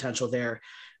bust potential, there.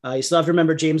 You still have to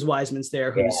remember James Wiseman's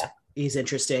there, he's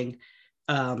interesting.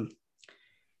 They're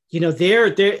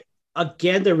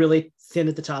really thin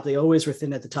at the top. They always were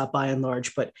thin at the top by and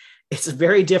large, but it's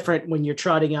very different when you're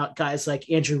trotting out guys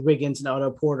like Andrew Wiggins and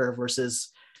Otto Porter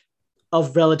versus a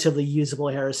relatively usable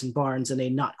Harrison Barnes and a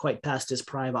not quite past his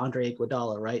prime Andre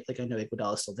Iguodala, right? Like I know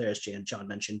Iguodala's still there, as John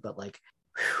mentioned, but like,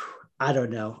 I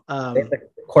don't know. The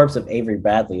corpse of Avery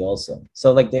Bradley also.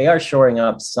 So like they are shoring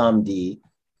up some D.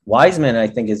 Wiseman, I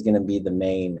think, is going to be the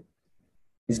main.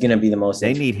 He's going to be the most.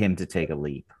 They need him to take a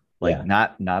leap, like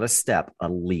not a step, a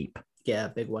leap. Yeah,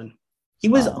 big one. He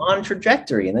was on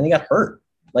trajectory, and then he got hurt.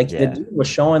 Like the dude was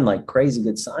showing like crazy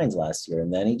good signs last year,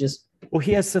 and then he just. Well,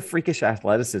 he has the freakish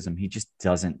athleticism. He just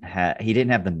doesn't have. He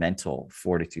didn't have the mental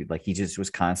fortitude. Like he just was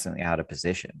constantly out of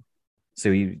position. So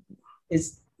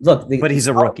but he's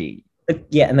a rookie.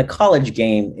 Yeah, and the college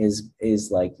game is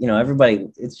like everybody.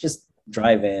 It's just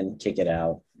drive in, kick it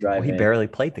out, drive. He barely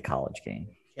played the college game.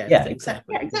 Yeah,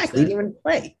 exactly. He didn't even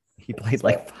play. He played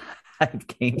like 5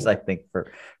 games, I think,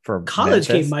 for college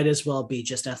Memphis. game might as well be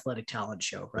just athletic talent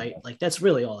show, right? Like that's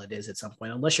really all it is at some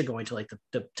point, unless you're going to like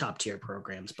the top tier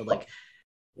programs. But like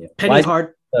the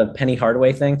Penny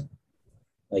Hardaway thing,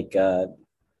 like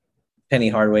Penny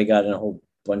Hardaway got in a whole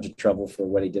bunch of trouble for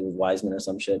what he did with Wiseman or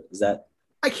some shit. Is that?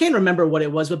 I can't remember what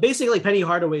it was, but basically Penny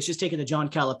Hardaway is just taking the John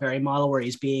Calipari model where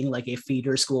he's being like a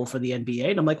feeder school for the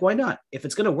NBA. And I'm like, why not? If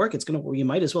it's going to work, you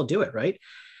might as well do it. Right.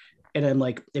 And I'm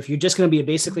like, if you're just going to be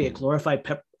basically a glorified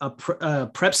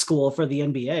prep school for the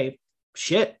NBA,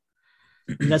 shit.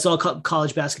 That's all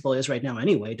college basketball is right now.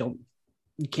 Anyway,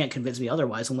 you can't convince me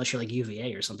otherwise, unless you're like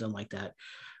UVA or something like that.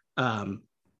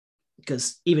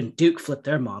 Because even Duke flipped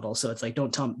their model. So it's like,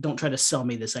 don't try to sell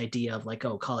me this idea of like,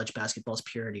 oh, college basketball's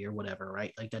purity or whatever,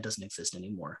 right? Like that doesn't exist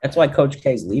anymore. That's why Coach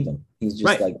K's leaving. He's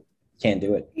just like, can't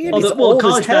do it. Yeah,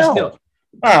 college basketball.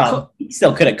 He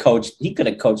still could have coached. He could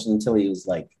have coached until he was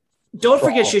like. Don't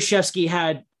forget Krzyzewski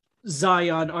had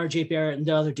Zion, RJ Barrett, and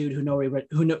the other dude who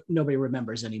nobody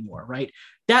remembers anymore, right?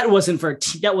 That wasn't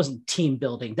that wasn't team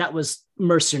building. That was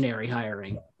mercenary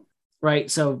hiring, right?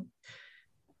 So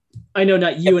I know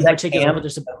not you in particular, but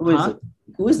there's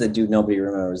who is the dude nobody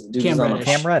remembers? The dude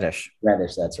Cam Reddish.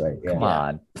 Reddish, that's right. Yeah. Come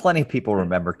on. Plenty of people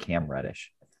remember Cam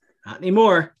Reddish. Not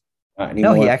anymore.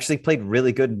 No, he actually played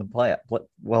really good in the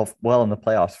well in the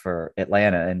playoffs for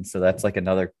Atlanta. And so that's like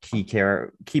another key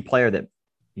player that,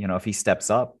 if he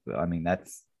steps up, I mean,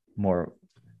 that's more.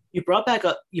 You brought back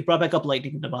up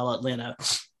Lightning in the Bottle Atlanta.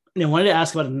 And I wanted to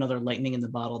ask about another Lightning in the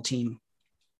Bottle team.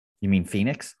 You mean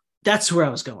Phoenix? That's where I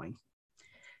was going.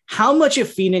 How much of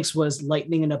Phoenix was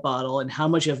Lightning in a Bottle, and how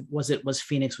much of was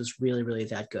Phoenix was really, really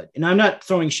that good? And I'm not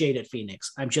throwing shade at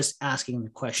Phoenix. I'm just asking the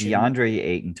question. DeAndre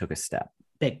Ayton took a step.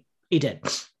 Big. He did.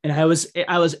 And I was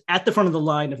at the front of the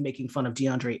line of making fun of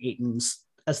DeAndre Ayton's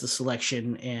as the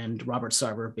selection and Robert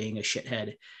Sarver being a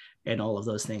shithead and all of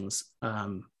those things.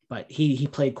 But he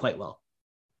played quite well.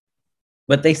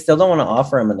 But they still don't want to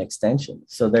offer him an extension.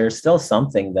 So there's still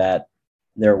something that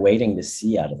they're waiting to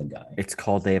see out of the guy. It's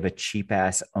called they have a cheap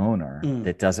ass owner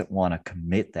that doesn't want to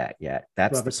commit that yet.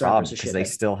 That's Robert the problem because they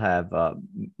still have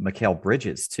Mikal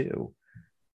Bridges too.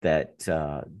 That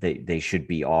they should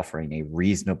be offering a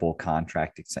reasonable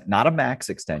contract, not a max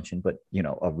extension, but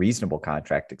a reasonable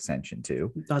contract extension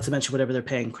too. Not to mention whatever they're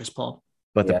paying Chris Paul.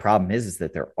 But the problem is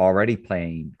that they're already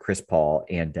paying Chris Paul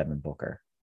and Devin Booker.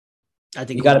 I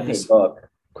think you got to pay Book.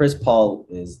 Chris Paul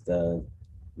is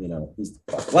he's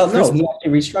he actually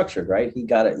restructured, right? He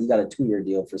got a 2-year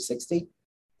deal for 60. Is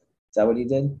that what he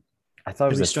did? I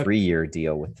thought it was a 3-year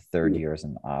deal with the third year as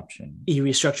an option. He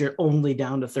restructured only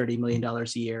down to $30 million a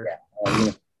year.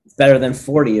 Yeah. It's better than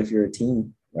 40 if you're a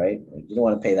team, right? You don't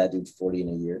want to pay that dude 40 in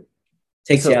a year.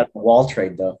 Takes you out of the wall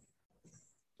trade, though.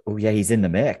 Oh, yeah, he's in the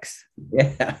mix.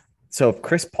 Yeah. So if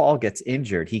Chris Paul gets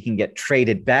injured, he can get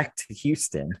traded back to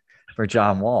Houston for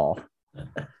John Wall.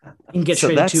 And get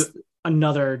traded to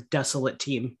another desolate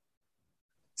team.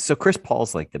 So Chris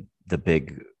Paul's like the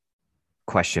big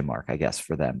question mark, I guess,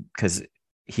 for them, because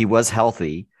he was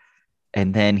healthy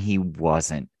and then he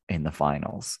wasn't in the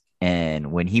finals.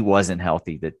 And when he wasn't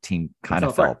healthy, the team kind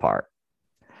of fell apart.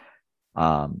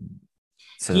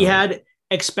 So he had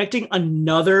expecting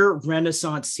another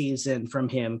renaissance season from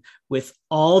him with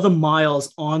all the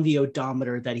miles on the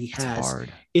odometer that he has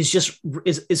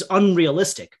is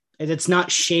unrealistic. And it's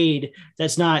not shade.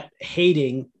 That's not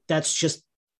hating. That's just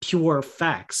pure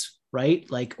facts, right?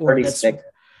 Like, or that's sick.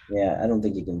 Yeah, I don't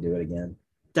think you can do it again.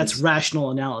 That's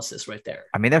rational analysis right there.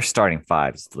 I mean, their starting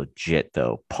five is legit,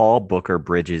 though. Paul, Booker,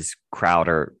 Bridges,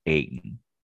 Crowder, Ayton.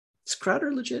 Is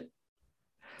Crowder legit?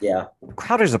 Yeah.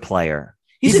 Crowder's a player.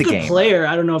 He's a good player.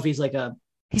 I don't know if he's like a...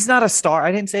 He's not a star.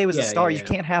 I didn't say he was a star. You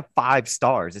can't have 5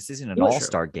 stars. This isn't an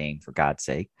all-star game, for God's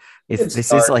sake.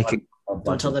 This is like...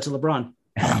 Don't tell that to LeBron.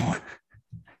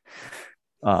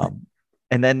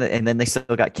 And then they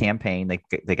still got Campaign.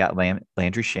 They got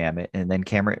Landry Shamet, and then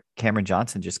Cameron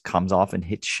Johnson just comes off and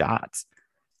hits shots.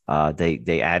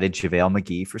 They added JaVale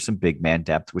McGee for some big man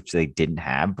depth, which they didn't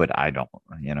have, but I don't,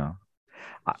 JaVale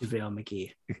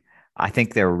McGee. I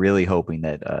think they're really hoping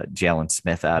that Jalen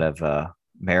Smith out of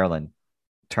Maryland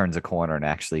turns a corner and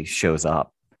actually shows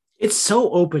up. It's so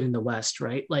open in the West,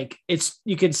 right? Like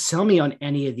you could sell me on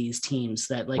any of these teams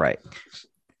that like, right.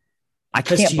 I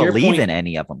can't believe in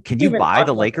any of them. Can you buy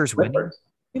the Lakers winning? We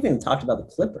haven't even talked about the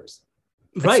Clippers.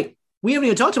 Right. We haven't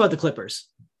even talked about the Clippers.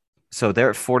 So they're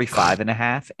at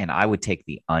 45.5, and I would take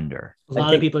the under. A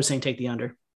lot of people are saying take the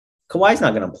under. Kawhi's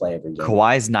not going to play every game.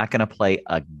 Kawhi's not going to play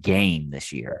a game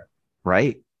this year,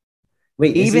 right?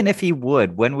 Wait, even if he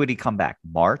would, when would he come back?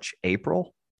 March,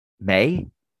 April, May?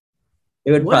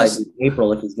 It would probably be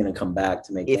April if he's going to come back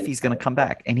to make. If he's going to come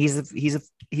back, and he's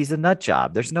a nut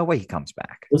job. There's no way he comes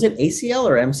back. Was it ACL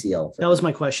or MCL? That was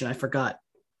my question. I forgot.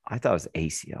 I thought it was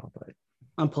ACL, but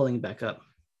I'm pulling it back up.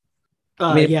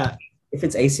 If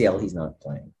it's ACL, he's not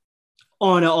playing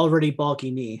on an already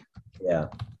bulky knee. Yeah.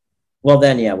 Well,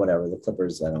 then, yeah, whatever. The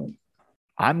Clippers,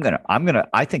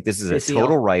 I think this is a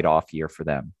total write-off year for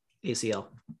them. ACL.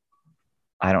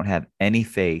 I don't have any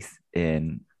faith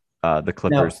in the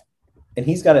Clippers. No. And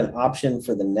he's got an option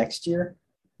for the next year?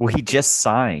 Well, he just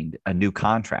signed a new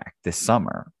contract this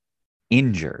summer,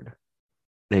 injured.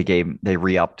 They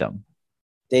re-upped him.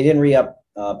 They didn't re-up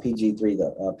PG3,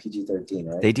 though, PG13,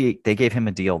 right? They gave him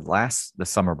a deal the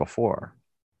summer before.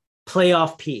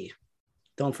 Playoff P.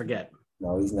 Don't forget.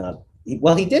 No, he's not.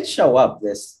 He did show up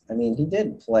he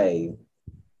did play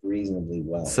reasonably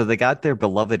well. So they got their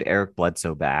beloved Eric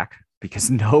Bledsoe back because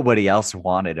nobody else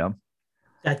wanted him.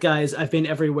 That guy's, I've been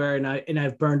everywhere and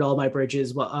I've burned all my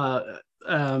bridges. Or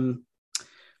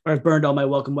I've burned all my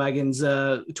welcome wagons.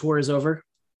 Tour is over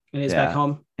and he's back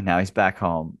home. And now he's back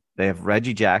home. They have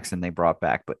Reggie Jackson they brought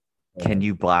back, but can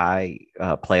you buy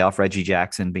playoff Reggie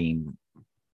Jackson being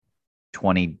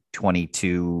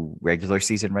 2022 regular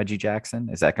season Reggie Jackson?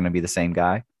 Is that going to be the same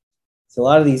guy? So a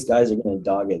lot of these guys are going to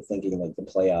dog it thinking like the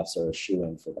playoffs are a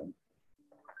shoe-in for them.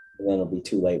 And then it'll be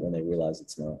too late when they realize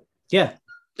it's not. Yeah.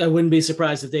 I wouldn't be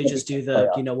surprised if they just do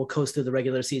we'll coast through the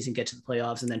regular season, get to the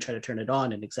playoffs, and then try to turn it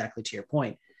on. And exactly to your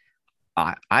point.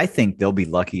 I think they'll be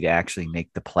lucky to actually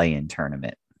make the play-in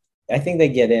tournament. I think they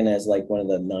get in as like one of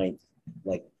the ninth,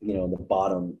 the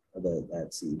bottom of that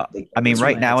seed.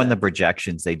 Right now in the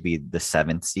projections, they'd be the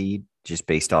 7th seed just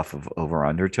based off of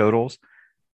over-under totals.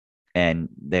 And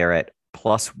they're at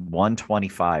plus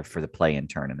 125 for the play-in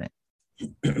tournament.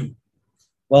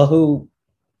 Well, who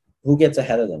gets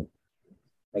ahead of them?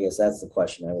 I guess that's the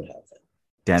question I would have.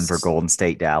 Denver, Golden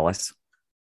State, Dallas.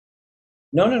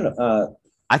 No.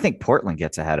 I think Portland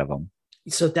gets ahead of them.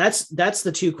 So that's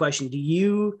the two question. Do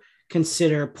you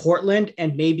consider Portland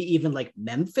and maybe even like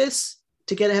Memphis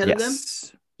to get ahead of them?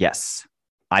 Yes,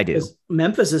 I do.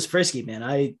 Memphis is frisky,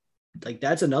 man.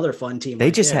 That's another fun team.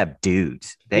 They just have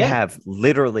dudes. They have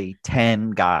literally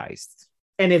 10 guys.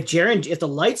 And if the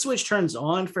light switch turns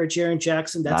on for Jaren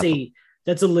Jackson, that's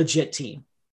a legit team.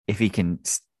 If he can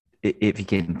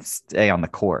stay on the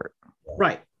court,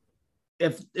 right?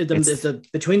 If the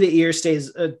between the ears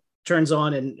turns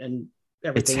on and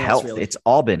everything, it's health. Really. It's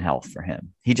all been health for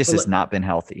him. He just has not been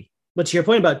healthy. But to your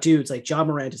point about dudes, like Ja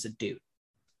Morant is a dude,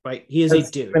 right? He is a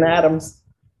dude. Steven Adams.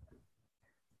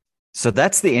 So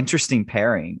that's the interesting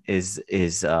pairing is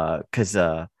because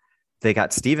they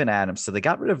got Steven Adams, so they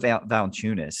got rid of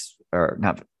Valanciunas, or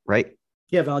not, right?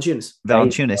 Yeah,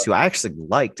 Valanciunas, who I actually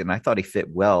liked, and I thought he fit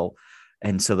well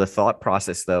And so the thought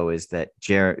process, though, is that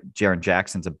Jaren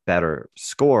Jackson's a better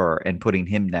scorer, and putting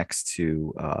him next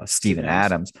to Steven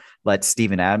Adams lets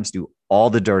Steven Adams do all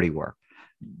the dirty work.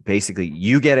 Basically,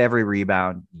 you get every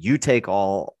rebound, you take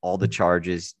all the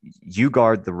charges, you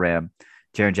guard the rim.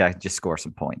 Jaren Jackson just scores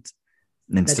some points.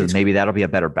 And so maybe that'll be a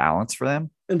better balance for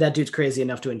them. And that dude's crazy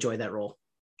enough to enjoy that role.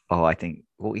 Oh, I think,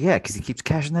 well, yeah, because he keeps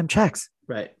cashing them checks.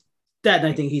 Right. That, and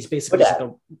I think he's basically just like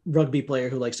a rugby player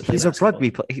who likes to play basketball. A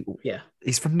rugby player. Yeah.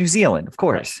 He's from New Zealand, of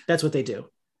course. Right. That's what they do.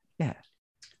 Yeah.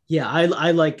 Yeah,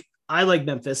 I like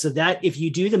Memphis. So that, if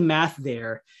you do the math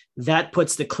there, that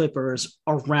puts the Clippers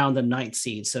around the 9th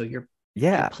seed. So your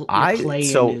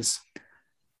play-in is...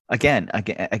 Again,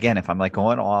 if I'm like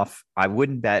going off, I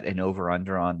wouldn't bet an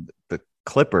over-under on the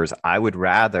Clippers. I would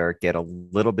rather get a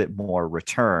little bit more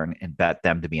return and bet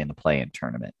them to be in the play-in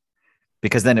tournament,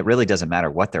 because then it really doesn't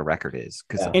matter what their record is.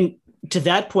 And to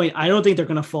that point, I don't think they're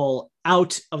going to fall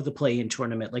out of the play-in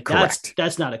tournament. Like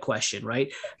that's not a question,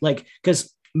 right? Like,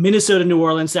 because Minnesota, New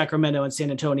Orleans, Sacramento, and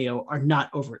San Antonio are not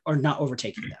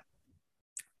overtaking them.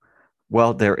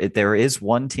 Well, there is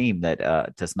one team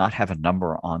that does not have a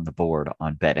number on the board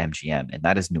on BetMGM, and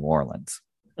that is New Orleans.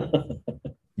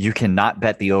 You cannot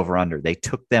bet the over-under. They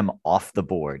took them off the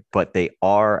board, but they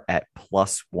are at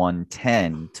plus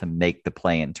 110 to make the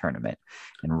play-in tournament.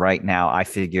 And right now, I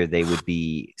figure they would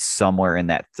be somewhere in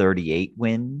that 38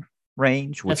 win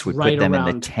range, which would put them in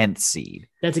the 10th seed.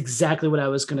 That's exactly what I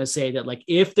was going to say, that like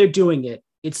if they're doing it,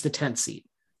 it's the 10th seed.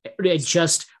 It's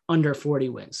just under 40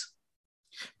 wins.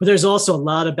 But there's also a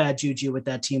lot of bad juju with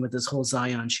that team with this whole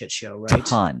Zion shit show, right?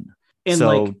 Ton. And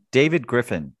so David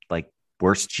Griffin, like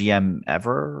worst GM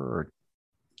ever? Or...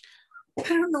 I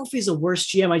don't know if he's a worst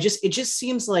GM. It just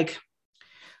seems like,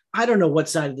 I don't know what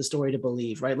side of the story to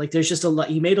believe, right? Like there's just a lot,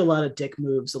 he made a lot of dick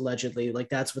moves allegedly. Like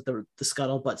that's what the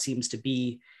scuttlebutt seems to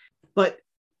be. But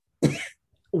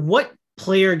what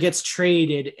player gets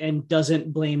traded and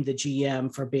doesn't blame the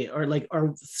GM for being,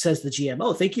 or says the GM,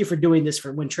 oh, thank you for doing this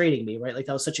when trading me, right? Like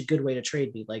that was such a good way to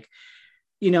trade me. Like,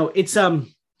 it's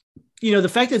the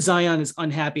fact that Zion is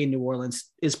unhappy in New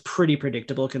Orleans is pretty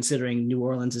predictable, considering New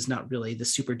Orleans is not really the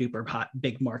super duper hot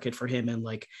big market for him. And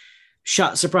like,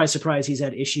 surprise, he's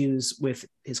had issues with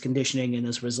his conditioning and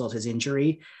as a result, his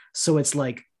injury. So it's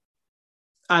like,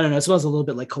 I don't know. It smells a little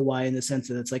bit like Kawhi in the sense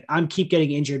that it's like, I'm keep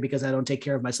getting injured because I don't take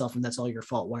care of myself, and that's all your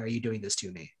fault. Why are you doing this to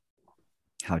me?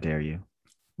 How dare you?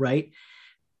 Right.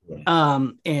 Yeah.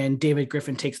 And David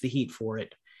Griffin takes the heat for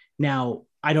it. Now,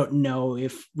 I don't know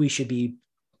if we should be,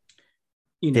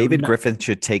 David Griffin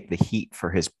should take the heat for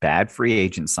his bad free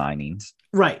agent signings,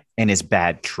 right, and his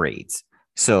bad trades.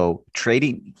 So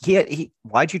trading,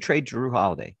 why'd you trade Jrue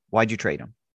Holiday? Why'd you trade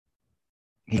him?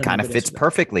 He kind of fits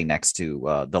perfectly next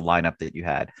to the lineup that you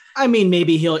had. I mean,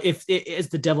 maybe if as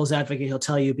the devil's advocate, he'll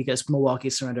tell you because Milwaukee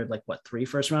surrendered 3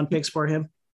 first-round picks for him.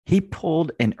 He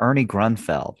pulled an Ernie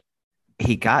Grunfeld.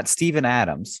 He got Steven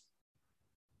Adams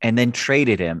and then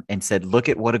traded him and said, look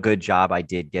at what a good job I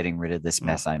did getting rid of this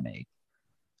mess I made.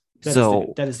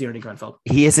 That is the Ernie Grunfeld.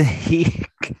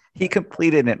 He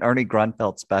completed an Ernie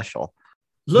Grunfeld special.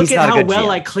 Look at how well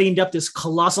I cleaned up this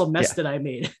colossal mess that I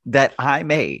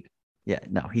made. Yeah,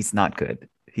 no, he's not good.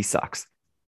 He sucks.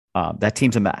 That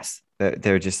team's a mess.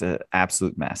 They're just an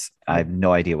absolute mess. I have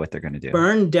no idea what they're going to do.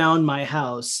 Burn down my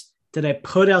house. Did I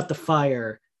put out the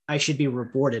fire? I should be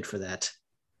rewarded for that.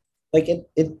 Like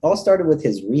it all started with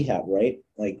his rehab, right?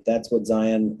 Like that's what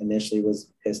Zion initially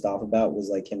was pissed off about, was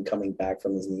like him coming back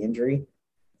from his knee injury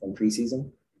from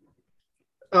preseason.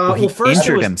 He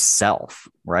injured himself,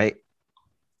 right?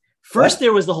 First,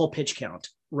 there was the whole pitch count,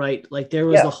 right? Like there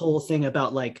was the whole thing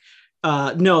about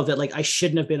that I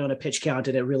shouldn't have been on a pitch count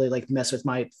and it really messed with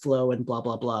my flow and blah,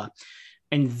 blah, blah.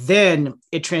 And then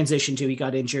it transitioned to he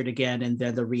got injured again, and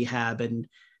then the rehab and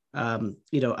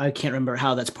I can't remember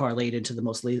how that's parlayed into the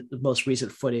most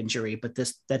recent foot injury, but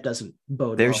that doesn't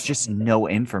bode. There's just no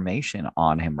information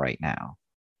on him right now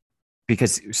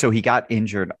because he got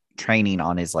injured training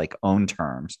on his own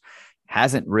terms,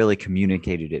 hasn't really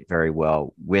communicated it very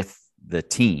well with the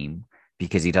team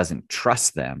because he doesn't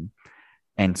trust them.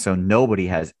 And so nobody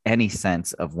has any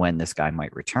sense of when this guy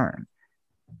might return.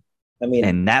 I mean,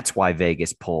 and that's why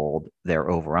Vegas pulled their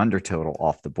over-under total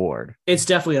off the board. It's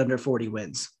definitely under 40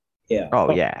 wins. Yeah.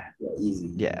 Oh, yeah.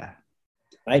 Easy. Yeah.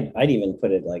 I'd even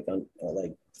put it on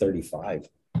 35.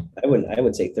 I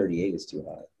would say 38 is too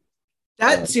high.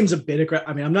 That seems a bit aggressive.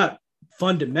 I mean, I'm not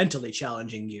fundamentally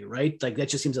challenging you, right? Like that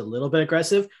just seems a little bit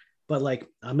aggressive, but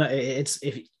I'm not. It's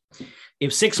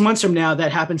if 6 months from now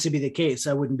that happens to be the case,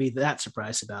 I wouldn't be that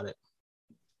surprised about it.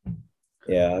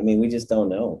 Yeah, I mean, we just don't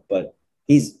know, but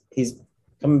he's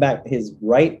coming back. His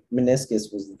right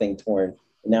meniscus was the thing torn,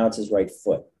 and now it's his right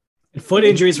foot. And foot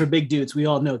injuries for big dudes, we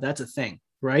all know that's a thing,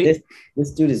 right?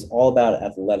 This dude is all about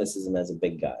athleticism as a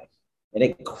big guy, and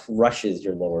it crushes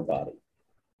your lower body.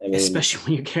 I mean, especially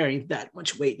when you're carrying that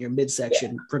much weight in your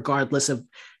midsection, regardless of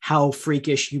how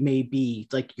freakish you may be,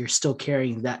 like you're still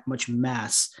carrying that much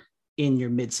mass in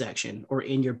your midsection or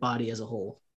in your body as a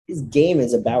whole. His game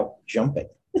is about jumping.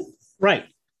 Right.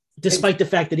 Despite the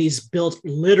fact that he's built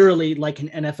literally like an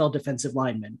NFL defensive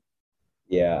lineman.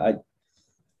 Yeah.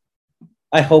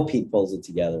 I hope he pulls it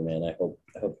together, man. I hope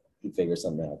he figures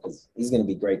something out, because he's going to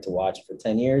be great to watch for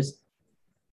 10 years,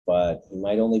 but he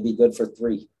might only be good for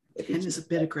 3. 10 is a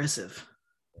bit aggressive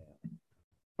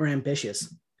or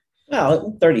ambitious.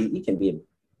 Well, 30, he can be,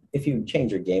 if you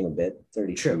change your game a bit,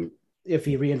 30. True. If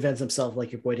he reinvents himself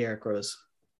like your boy Derrick Rose.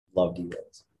 Love D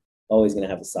Rose. Always going to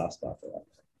have a soft spot for that.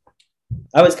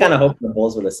 I was kind of hoping the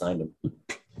Bulls would have signed him.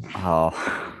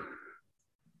 Oh,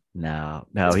 no,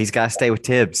 he's got to stay with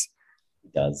Tibbs. He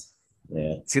does.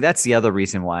 Yeah. See, that's the other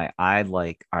reason why I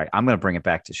like, all right, I'm going to bring it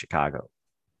back to Chicago.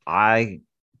 The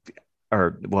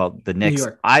Knicks,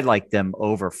 I like them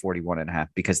over 41.5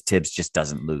 because Tibbs just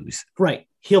doesn't lose. Right.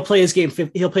 He'll play his game.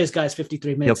 He'll play his guys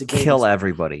 53 minutes. He'll kill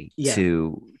everybody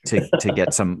to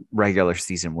get some regular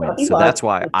season wins. So that's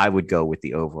why I would go with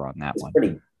the over on that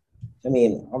one.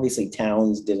 Obviously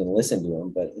Towns didn't listen to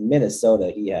him, but in Minnesota,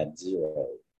 he had 0.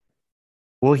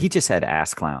 Well, he just had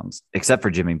ass clowns, except for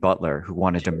Jimmy Butler, who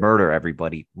wanted to murder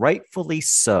everybody, rightfully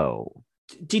so.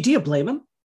 Do you blame him?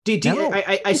 No.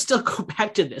 I still go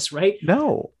back to this, right?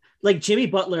 No. Like Jimmy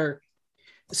Butler.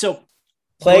 So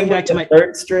playing back to my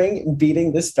third string and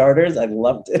beating the starters, I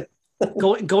loved it.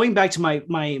 going back to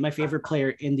my favorite player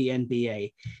in the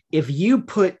NBA, if you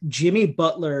put Jimmy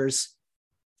Butler's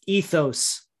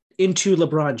ethos into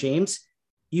LeBron James,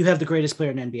 you have the greatest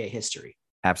player in NBA history.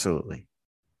 Absolutely.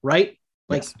 Right?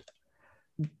 Like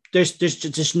yes. there's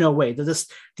just no way that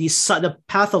the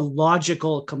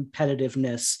pathological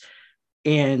competitiveness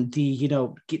and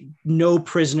the, no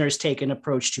prisoners taken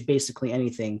approach to basically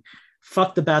anything.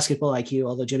 Fuck the basketball IQ,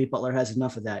 although Jimmy Butler has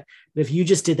enough of that. But if you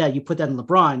just did that, you put that in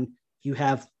LeBron, you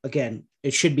have, again,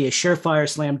 it should be a surefire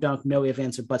slam dunk, no ifs,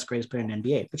 ands, or buts, greatest player in the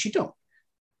NBA, but you don't,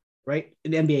 right?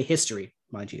 In NBA history,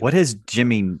 mind you. What has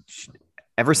Jimmy,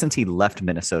 ever since he left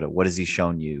Minnesota, what has he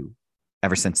shown you?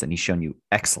 Ever since then, he's shown you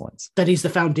excellence. That he's the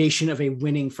foundation of a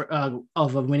winning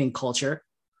culture.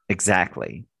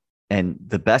 Exactly. And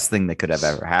the best thing that could have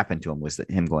ever happened to him was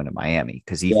him going to Miami,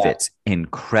 because he fits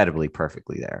incredibly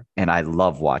perfectly there. And I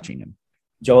love watching him.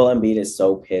 Joel Embiid is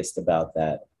so pissed about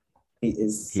that. He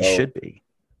should be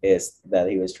pissed that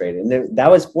he was traded. And that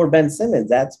was for Ben Simmons.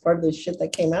 That's part of the shit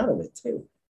that came out of it too.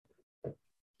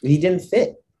 He didn't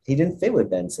fit. He didn't fit with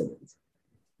Ben Simmons.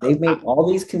 They've made all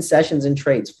these concessions and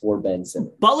trades for Ben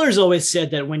Simmons. Butler's always said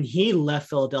that when he left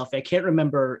Philadelphia, I can't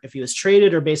remember if he was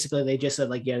traded or basically they just said,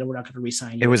 like, yeah, we're not going to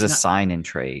re-sign you. It was a sign and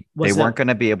trade. They weren't going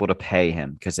to be able to pay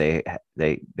him because they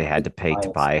had to pay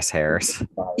Tobias Harris.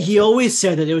 He always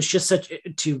said that it was just such,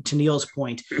 to Neil's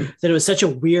point, that it was such a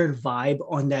weird vibe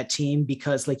on that team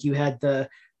because, like, you had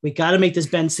we got to make this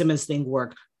Ben Simmons thing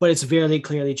work, but it's very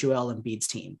clearly Joel Embiid's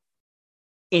team.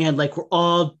 And, like, we're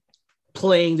all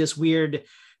playing this weird,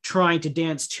 trying to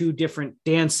dance 2 different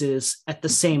dances at the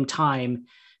same time.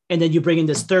 And then you bring in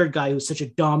this third guy who's such a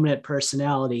dominant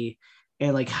personality.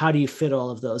 And, like, how do you fit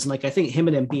all of those? And, like, I think him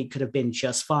and Embiid could have been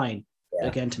just fine. Yeah.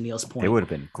 Again, to Neil's point. They would have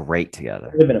been great together.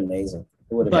 It would have been amazing.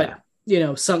 But,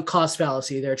 sunk cost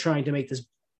fallacy. They're trying to make this,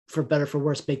 for better, for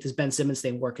worse, make this Ben Simmons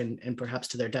thing work and perhaps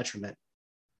to their detriment.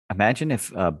 Imagine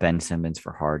if Ben Simmons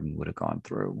for Harden would have gone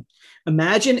through.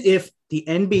 Imagine if the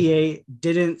NBA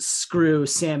didn't screw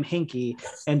Sam Hinkie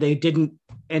and they didn't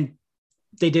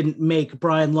make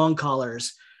Brian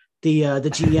Longcollars the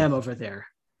GM over there.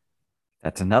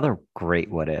 That's another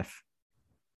great what if.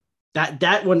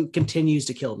 That one continues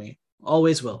to kill me.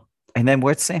 Always will. And then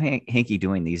what's Sam Hinkie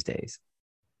doing these days?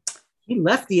 He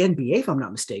left the NBA, if I'm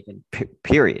not mistaken.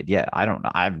 Period. Yeah, I don't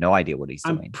know. I have no idea what he's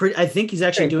doing. I think he's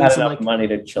actually doing some money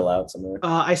to chill out somewhere.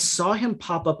 I saw him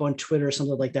pop up on Twitter or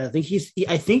something like that.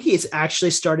 I think he's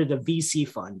actually started a VC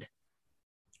fund.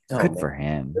 Good for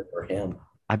him. Good for him.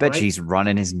 I bet he's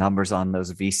running his numbers on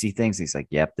those VC things. He's like,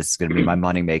 "Yep, this is going to be my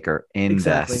moneymaker.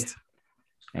 Invest,"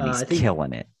 exactly. And he's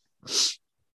killing it.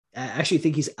 I actually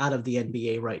think he's out of the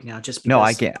NBA right now. Just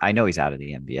because, I know he's out of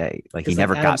the NBA. Like, he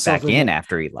never got back in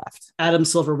after he left. Adam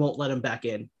Silver won't let him back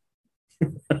in.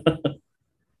 All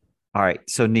right.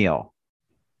 So Neil,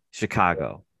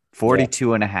 Chicago,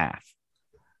 42.5.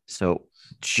 So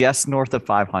just north of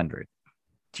 500.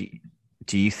 Do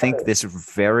you think this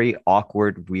very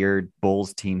awkward, weird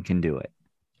Bulls team can do it?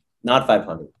 Not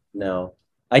 500. No.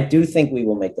 I do think we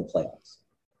will make the playoffs.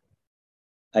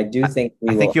 I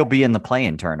think you'll be in the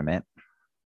play-in tournament.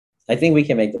 I think we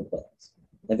can make the playoffs.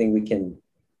 I think we can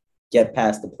get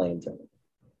past the play-in tournament.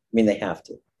 I mean, they have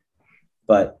to.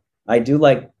 But I do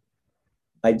like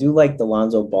the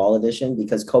Lonzo Ball edition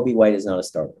because Kobe White is not a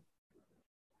starter.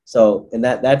 So, and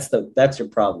that's your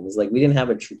problem. Is like we didn't have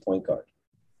a true point guard.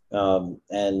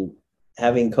 And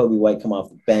having Kobe White come off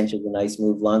the bench is a nice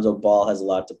move. Lonzo Ball has a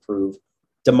lot to prove.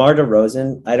 DeMar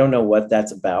DeRozan, I don't know what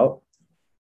that's about.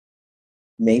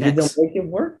 Maybe they'll make it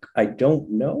work. I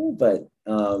don't know, but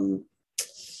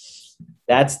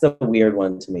that's the weird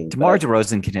one to me. DeMar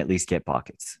DeRozan can at least get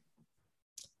buckets.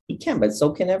 He can, but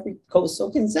so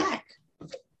can Zach.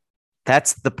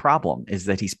 That's the problem, is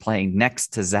that he's playing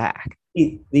next to Zach.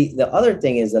 The other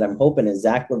thing is that I'm hoping is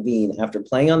Zach LaVine, after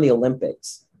playing on the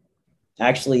Olympics,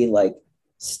 actually like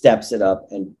steps it up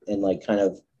and like kind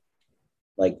of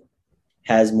like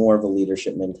has more of a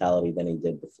leadership mentality than he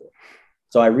did before.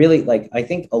 So I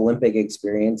think Olympic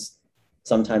experience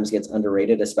sometimes gets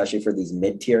underrated, especially for these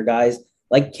mid-tier guys.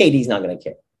 Like KD's not going to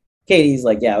care. KD's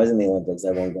like, yeah, I was in the Olympics.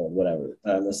 I won't go, whatever.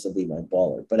 This will be my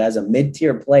baller. But as a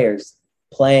mid-tier players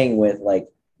playing with like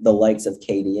the likes of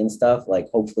KD and stuff, like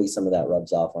hopefully some of that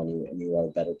rubs off on you and you are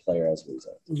a better player as a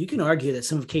result. You can argue that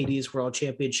some of KD's world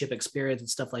championship experience and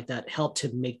stuff like that helped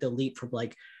him make the leap from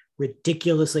like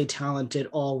ridiculously talented,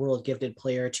 all-world gifted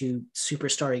player to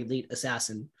superstar elite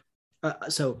assassin.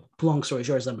 So long story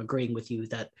short, I'm agreeing with you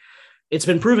that it's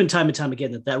been proven time and time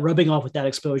again that rubbing off with that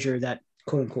exposure, that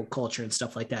quote unquote culture and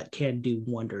stuff like that can do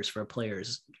wonders for a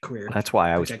player's career. That's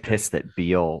why I was pissed that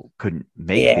Beal couldn't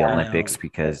make the Olympics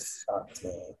because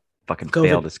fucking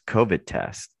failed his COVID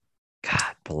test.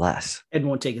 God bless. And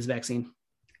won't take his vaccine.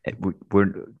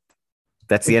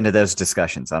 That's the end of those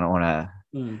discussions. I don't want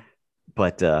to,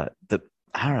 but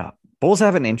I don't know. Bulls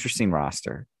have an interesting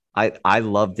roster. I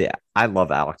love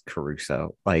Alex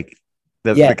Caruso. Like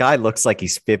the guy looks like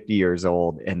he's 50 years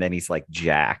old and then he's like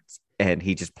jacked and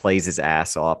he just plays his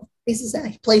ass off. He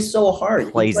plays so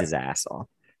hard. His ass off.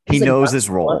 He knows his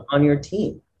role on your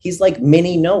team. He's like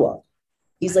mini Noah.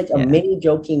 He's like a mini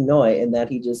Joakim Noah in that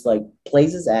he just like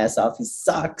plays his ass off. He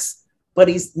sucks, but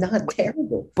he's not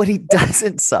terrible. But he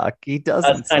doesn't suck. He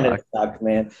doesn't kind of suck,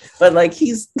 man. But like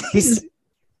he's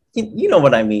you know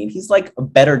what I mean. He's like a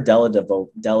better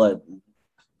Della.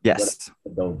 Yes.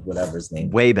 Whatever his name.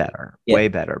 Way better. Yeah. Way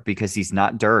better because he's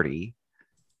not dirty.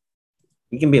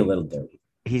 He can be a little dirty.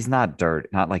 He's not dirty.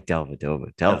 Not like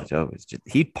Dellavedova. Dellavedova is just,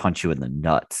 he'd punch you in the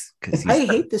nuts. I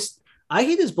hate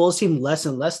this Bulls team less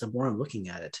and less the more I'm looking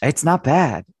at it. It's not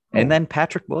bad. And then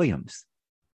Patrick Williams.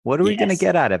 What are we going to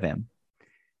get out of him?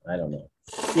 I don't know.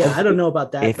 Yeah, I don't know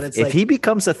about that. But if he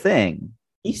becomes a thing.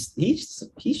 He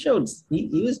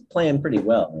was playing pretty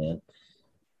well,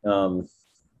 man.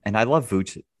 And I love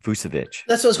Vucevic.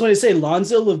 That's what I was going to say.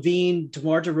 Lonzo, LaVine,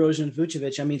 DeMar DeRozan,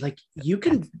 Vucevic. I mean, like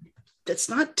that's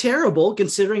not terrible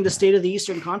considering the state of the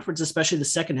Eastern Conference, especially the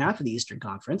second half of the Eastern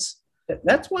Conference.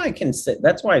 That's why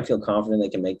I feel confident they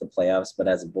can make the playoffs. But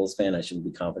as a Bulls fan, I shouldn't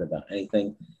be confident about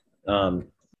anything. The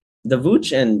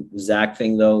Vooch and Zach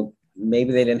thing, though,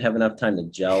 maybe they didn't have enough time to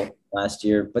gel last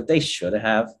year, but they should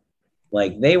have.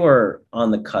 Like they were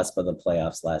on the cusp of the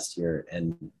playoffs last year,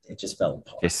 and it just fell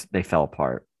apart. They fell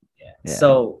apart. Yeah.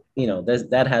 So they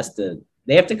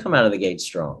have to come out of the gate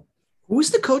strong. Who's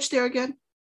the coach there again?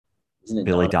 Isn't it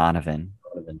Billy Donovan?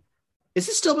 Is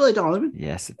it still Billy Donovan?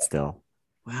 Yes, it's still.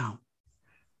 Wow.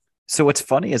 So what's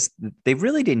funny is they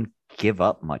really didn't give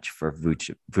up much for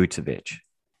Vucevic.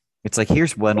 It's like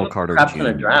here's Wendell Carter Jr. In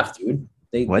a draft, dude.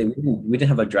 We didn't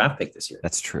have a draft pick this year.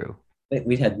 That's true.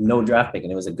 We had no draft pick,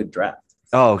 and it was a good draft.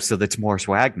 Oh, so that's Morris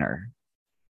Wagner.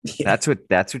 Yeah.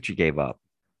 That's what you gave up.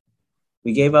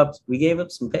 We gave up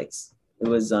some picks. It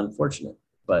was unfortunate,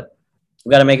 but we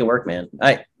got to make it work, man.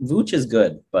 Vooch is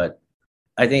good, but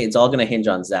I think it's all going to hinge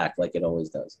on Zach, like it always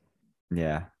does.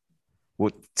 Yeah.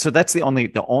 Well, so that's the only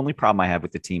problem I have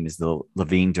with the team is the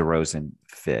LaVine DeRozan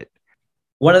fit.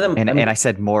 One of them, and I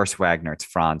said Morris Wagner. It's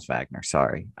Franz Wagner.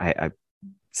 Sorry, I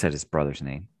said his brother's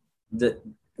name.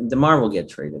 DeMar will get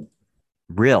traded.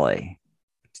 Really?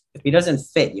 If he doesn't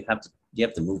fit, you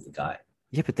have to move the guy.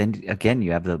 Yeah, but then again,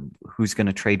 you have who's going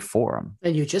to trade for him?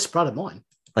 And you just brought him on.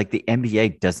 Like the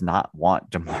NBA does not want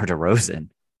DeMar DeRozan.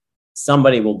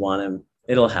 Somebody will want him.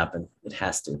 It'll happen. It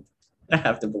has to. I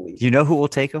have to believe. You know who will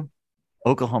take him?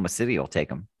 Oklahoma City will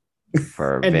take him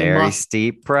for a very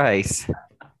steep price.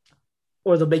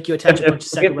 Or they'll make you attach a bunch of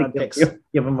second round picks. Give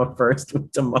him a first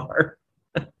with DeMar.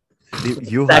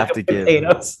 You'll have to give. You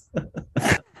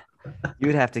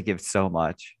would have to give so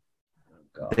much.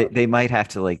 God. They might have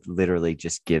to like literally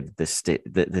just give the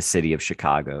city of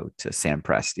Chicago to Sam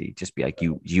Presti. Just be like,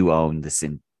 you own this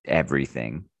in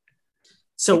everything.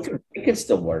 So It could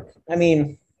still work. I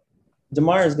mean,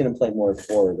 DeMar is going to play more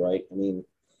forward, right? I mean,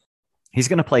 he's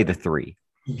going to play the 3.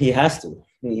 he has to.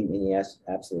 He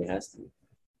absolutely has to.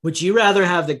 would you rather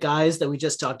have the guys that we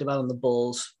just talked about on the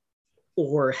Bulls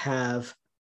or have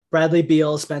Bradley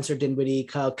Beal, Spencer Dinwiddie,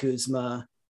 Kyle Kuzma,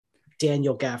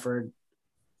 Daniel Gafford,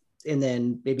 and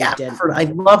then maybe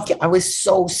Gafford? I was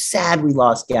so sad we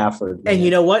lost Gafford. Man. And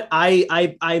you know what?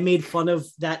 I made fun of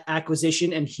that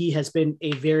acquisition, and he has been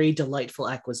a very delightful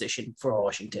acquisition for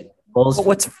Washington. Bulls, but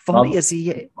what's funny is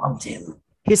loved him.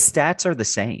 His stats are the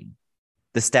same.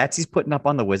 The stats he's putting up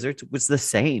on the Wizards was the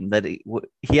same. That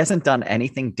he hasn't done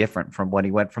anything different from when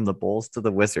he went from the Bulls to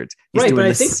the Wizards. He's doing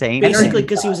the same. Basically,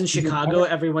 because he was in Chicago,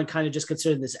 everyone kind of just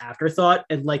considered this afterthought.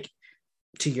 And like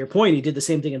to your point, he did the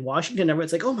same thing in Washington.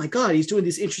 Everyone's like, "Oh my God, he's doing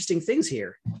these interesting things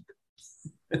here."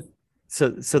 So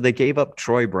they gave up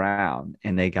Troy Brown,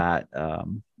 and they got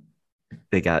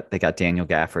Daniel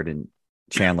Gafford and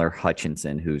Chandler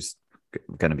Hutchinson, who's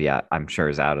going to be out. I'm sure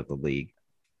is out of the league.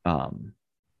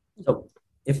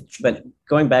 But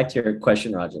going back to your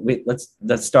question, Roger,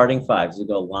 the starting fives. We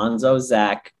go Lonzo,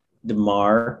 Zach,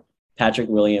 DeMar, Patrick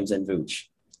Williams, and Vooch.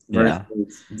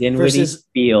 Versus Dinwiddie,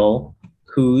 Beal,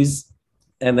 Kuz,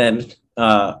 and then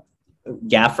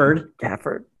Gafford.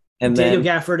 And Daniel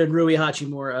Gafford and Rui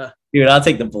Hachimura. Dude, I'll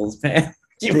take the Bulls, man.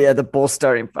 Yeah, the Bulls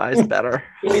starting 5 is better.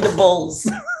 Give me the Bulls.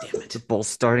 Damn it. The Bulls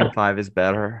starting 5 is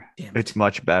better. It's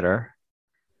much better.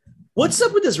 What's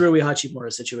up with this Rui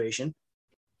Hachimura situation?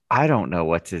 I don't know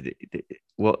what to do.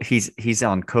 Well, he's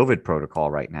on COVID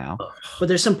protocol right now. But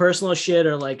there's some personal shit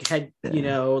or like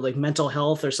like mental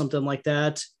health or something like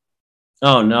that.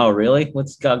 Oh no, really?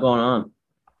 What's got going on?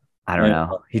 I don't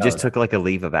know. He just took like a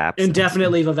leave of absence.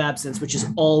 Indefinite leave of absence, which is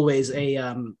always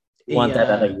want that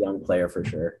out of a young player for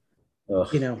sure.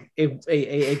 Ugh.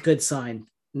 A good sign.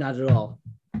 Not at all.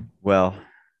 Well,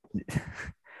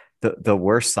 the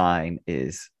worst sign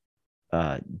is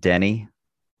Denny.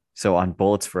 So on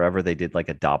Bullets Forever, they did like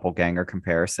a doppelganger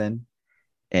comparison,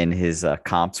 and his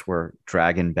comps were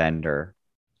Dragon Bender,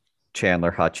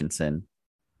 Chandler Hutchinson,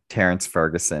 Terrence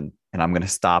Ferguson, and I'm going to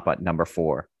stop at number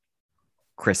 4,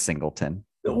 Chris Singleton.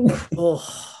 Oh,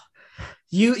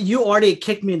 you already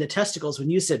kicked me in the testicles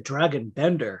when you said Dragon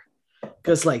Bender,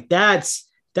 because like that's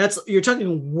you're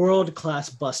talking world-class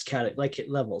bust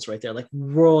levels right there, like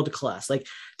world-class, like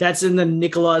that's in the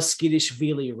Nicolas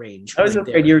Skidishvili range. I was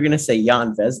afraid you were going to say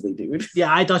Jan Vesely, dude. Yeah,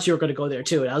 I thought you were going to go there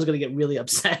too, and I was going to get really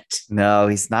upset. No,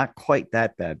 he's not quite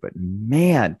that bad, but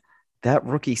man, that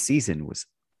rookie season was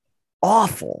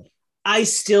awful. I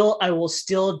will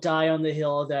still die on the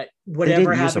hill that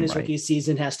whatever happened his rookie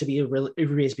season has to be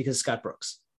erased because of Scott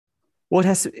Brooks. Well, it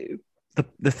has to.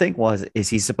 The thing is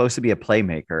he's supposed to be a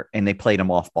playmaker, and they played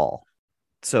him off ball.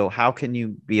 So how can you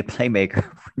be a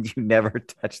playmaker when you never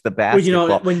touch the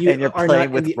basketball when you're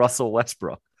playing with Russell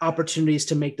Westbrook? Opportunities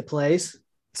to make the plays.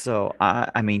 So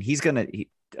I mean, he's coming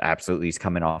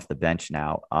off the bench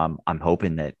now. I'm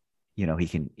hoping that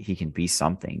he can be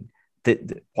something.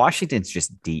 Washington's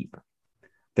just deep.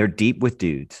 They're deep with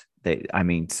dudes.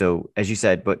 So as you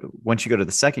said, but once you go to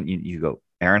the second, you go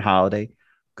Aaron Holiday.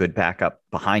 Good backup.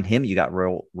 Behind him, you got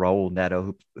Raul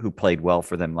Neto, who played well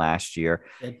for them last year.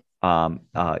 You got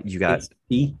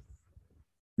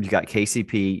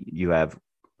KCP. You have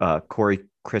Corey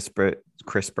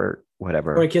Kispert,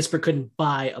 whatever. Corey Kispert couldn't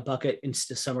buy a bucket in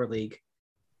the summer league.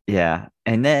 Yeah,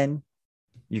 and then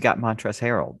you got Montrezl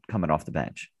Harrell coming off the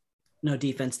bench. No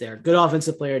defense there. Good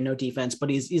offensive player, no defense, but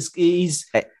he's.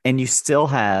 And you still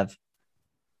have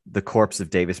the corpse of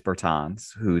Davis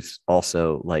Bertans, who's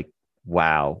also like.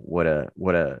 Wow, what a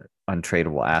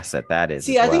untradeable asset that is.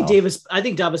 See, I think Davis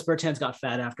Bertans got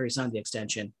fat after he signed the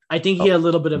extension. I think he had a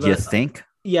little bit of you think?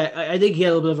 Yeah, I think he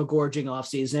had a little bit of a gorging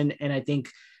offseason. And I think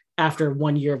after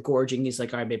 1 year of gorging, he's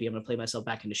like, all right, maybe I'm gonna play myself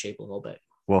back into shape a little bit.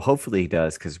 Well, hopefully he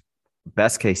does, because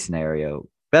best case scenario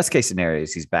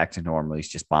is he's back to normal. He's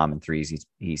just bombing threes.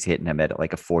 He's hitting them at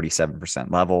like a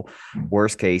 47% level.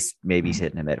 Worst case, maybe he's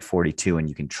hitting them at 42 and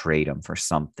you can trade him for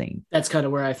something. That's kind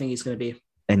of where I think he's gonna be.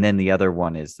 And then the other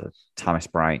one is the Thomas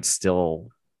Bryant still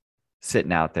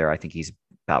sitting out there. I think he's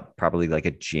about probably like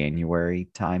a January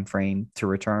timeframe to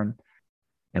return,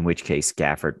 in which case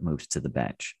Gafford moves to the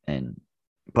bench.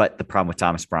 But the problem with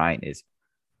Thomas Bryant is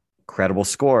credible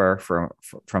scorer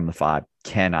from the 5,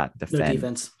 cannot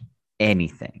defend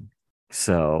anything.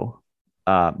 So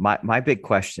my big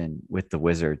question with the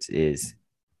Wizards is,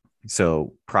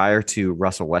 so prior to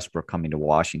Russell Westbrook coming to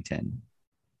Washington,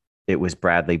 it was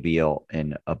Bradley Beal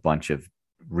and a bunch of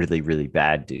really, really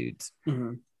bad dudes.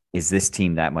 Mm-hmm. Is this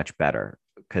team that much better?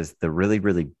 Because the really,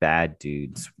 really bad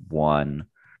dudes won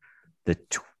the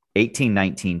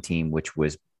 18-19 team, which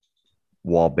was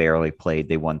Wall barely played.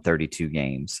 They won 32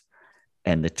 games.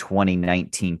 And the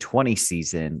 2019-20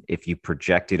 season, if you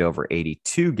projected over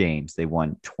 82 games, they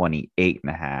won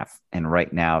 28.5. And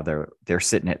right now they're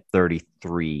sitting at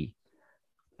 33.5.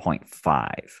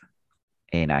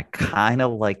 And I kind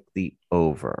of like the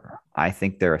over. I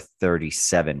think they're a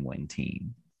 37-win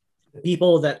team.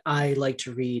 People that I like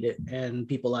to read and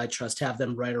people I trust have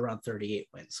them right around 38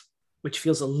 wins, which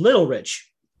feels a little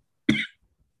rich.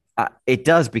 It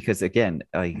does, because again,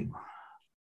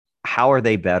 how are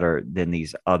they better than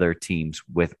these other teams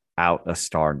without a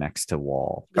star next to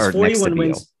Wall or 41 next to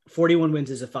wins. Beal? 41 wins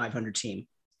is a 500 team.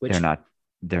 Which They're not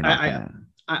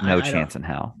no chance in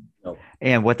hell. Nope.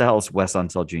 And what the hell is Wes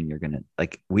Unseld Jr. gonna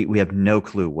like? We have no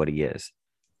clue what he is.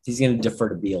 He's going to defer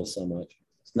to Beal so much.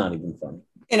 It's not even funny.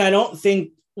 And I don't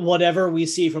think whatever we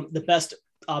see from the best,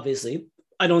 obviously,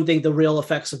 I don't think the real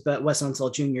effects of Wes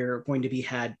Unseld Jr. are going to be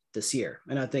had this year.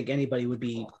 And I think anybody it'd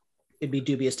be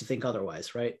dubious to think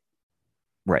otherwise, right?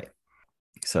 Right.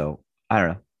 So I don't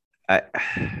know.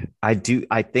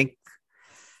 I think,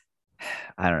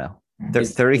 I don't know.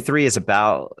 33 is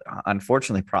about,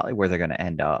 unfortunately, probably where they're going to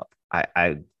end up.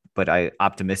 But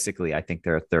optimistically, I think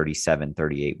they're a 37,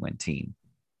 38 win team.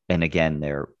 And again,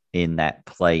 they're in that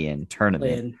play-in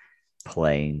tournament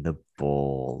playing the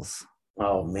Bulls.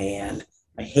 Oh, man.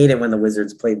 I hate it when the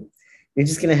Wizards play. You're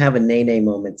just going to have a Nene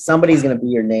moment. Somebody's going to be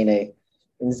your Nene.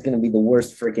 And it's going to be the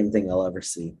worst freaking thing I'll ever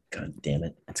see. God damn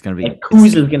it. It's going to be. Like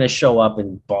Kuzma's going to show up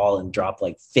and ball and drop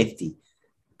like 50.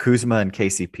 Kuzma and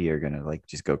KCP are going to like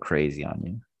just go crazy on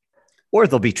you. Or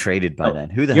they'll be traded by then.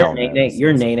 Who the hell knows?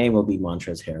 Your Nene will be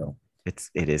Montrezl Harrell.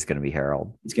 It is going to be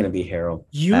Harold. It's going to be Harold.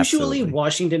 Usually, Absolutely.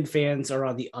 Washington fans are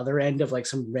on the other end of like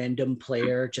some random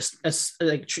player, just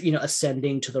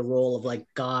ascending to the role of like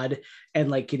God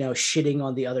and like shitting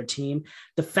on the other team.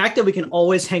 The fact that we can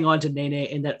always hang on to Nene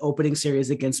in that opening series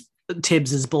against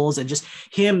Tibbs's Bulls and just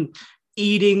him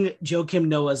eating Joakim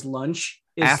Noah's lunch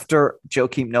after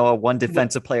Joakim Noah won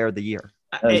Defensive Player of the Year.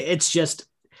 It's just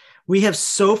we have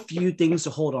so few things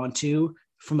to hold on to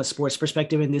from a sports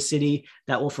perspective in this city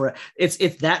that will it's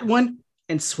that one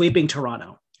and sweeping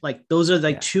Toronto. Like those are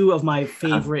like two of my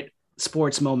favorite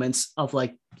sports moments of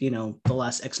like, the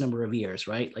last X number of years,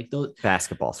 right? Like those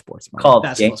basketball sports moments.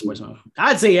 Basketball sports moments.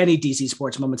 I'd say any DC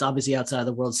sports moments, obviously outside of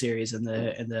the World Series and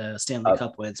the Stanley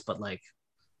Cup wins, but like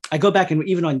I go back and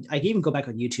I even go back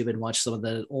on YouTube and watch some of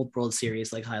the old World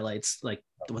Series like highlights, like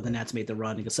when the Nats made the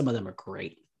run, because some of them are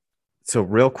great. So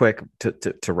real quick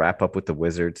to wrap up with the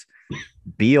Wizards,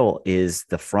 Beal is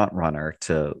the front runner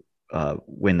to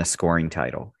win the scoring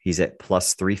title. He's at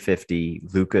plus 350.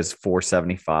 Luka's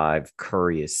 475.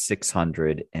 Curry is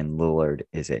 600, and Lillard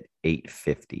is at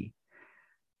 850.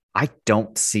 I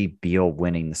don't see Beal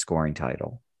winning the scoring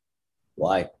title.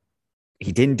 Why?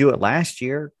 He didn't do it last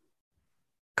year.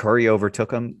 Curry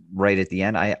overtook him right at the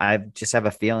end. I just have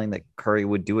a feeling that Curry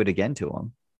would do it again to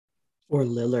him. Or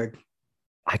Lillard.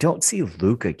 I don't see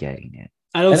Luka getting it.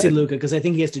 I don't see Luka because I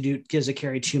think he has to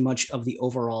carry too much of the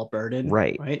overall burden.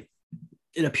 Right.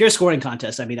 In a pure scoring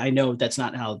contest, I mean, I know that's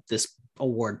not how this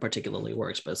award particularly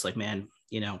works, but it's like, man,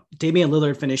 Damian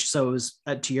Lillard finished. So it was,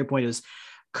 to your point, it was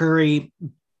Curry,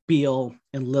 Beal,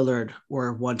 and Lillard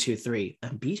were 1, 2, 3,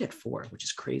 and Embiid at 4, which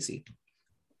is crazy.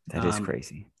 That is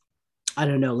crazy. I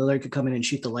don't know. Lillard could come in and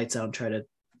shoot the lights out and try to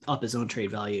up his own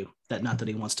trade value. Not that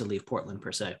he wants to leave Portland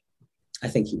per se. I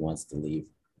think he wants to leave.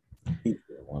 He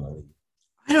doesn't want to leave.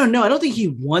 I don't know. I don't think he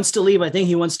wants to leave. I think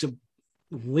he wants to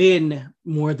win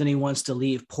more than he wants to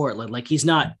leave Portland. Like he's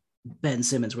not Ben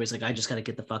Simmons where he's like, I just got to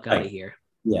get the fuck out of here.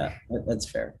 Yeah, that's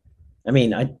fair. I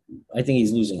mean, I think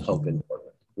he's losing hope in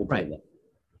Portland.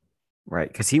 Right.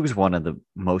 Because he was one of the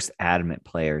most adamant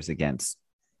players against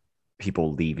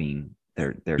people leaving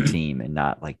their team and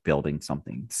not like building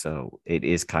something. So it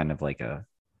is kind of like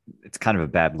it's kind of a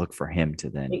bad look for him to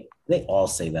then. They all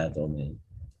say that though, man.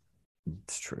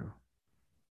 It's true.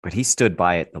 But he stood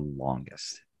by it the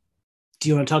longest. Do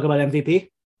you want to talk about MVP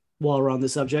while we're on the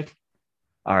subject?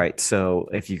 All right. So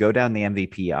if you go down the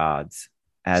MVP odds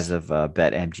as of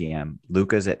BetMGM,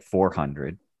 Luka's at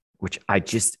 400, which I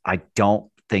don't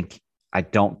think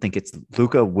it's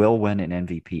Luka will win an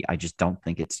MVP. I just don't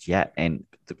think it's yet. And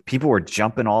people were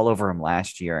jumping all over him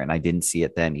last year, and I didn't see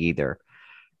it then either.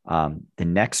 The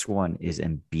next one is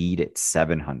Embiid at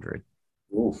 700.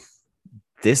 Oof.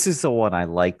 This is the one I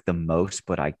like the most,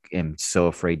 but I am so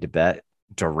afraid to bet.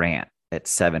 Durant at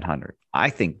 700.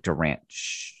 I think Durant,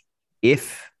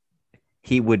 if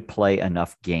he would play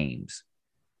enough games,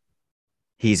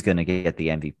 he's going to get the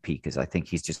MVP because I think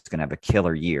he's just going to have a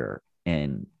killer year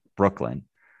in Brooklyn.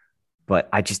 But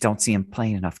I just don't see him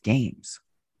playing enough games.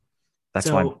 That's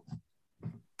why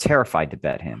I'm terrified to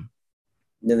bet him.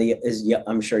 Then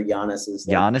I'm sure Giannis is.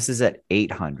 Giannis is at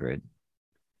 800,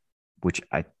 which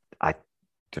I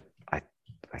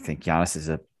think Giannis is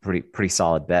a pretty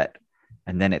solid bet.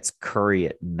 And then it's Curry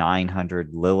at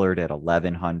 900, Lillard at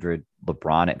 1100,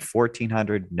 LeBron at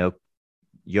 1400,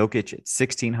 Jokic at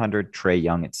 1600, Trae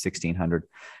Young at 1600,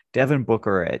 Devin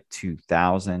Booker at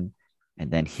 2000.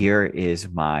 And then here is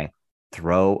my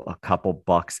throw a couple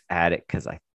bucks at it because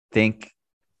I think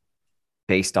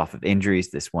based off of injuries,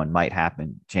 this one might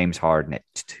happen. James Harden at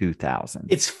 2,000.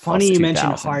 It's funny you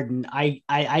mentioned Harden.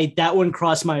 I that one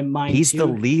crossed my mind. He's the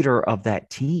leader of that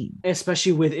team,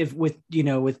 especially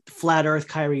with Flat Earth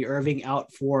Kyrie Irving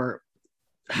out for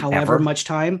however much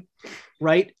time,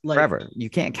 right? Like forever. You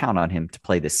can't count on him to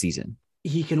play this season.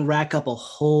 He can rack up a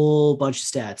whole bunch of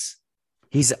stats.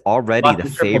 He's already the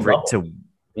favorite to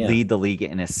lead the league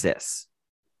in assists.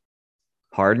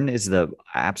 Harden is the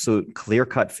absolute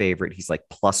clear-cut favorite. He's like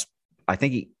plus, I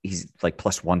think he's like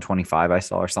plus 125 I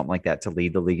saw or something like that to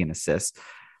lead the league in assists.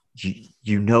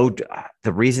 The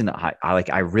reason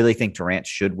I really think Durant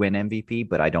should win MVP,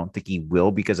 but I don't think he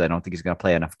will because I don't think he's going to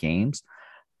play enough games.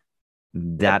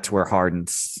 That's where Harden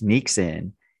sneaks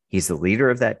in. He's the leader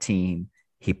of that team.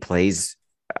 He plays.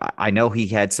 I know he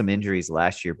had some injuries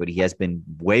last year, but he has been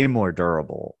way more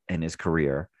durable in his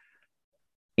career.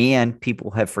 And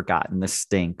people have forgotten the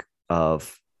stink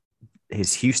of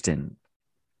his Houston.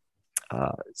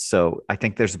 So I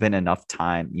think there's been enough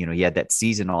time. He had that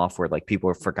season off where like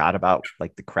people forgot about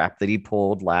like the crap that he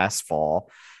pulled last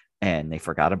fall. And they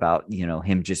forgot about,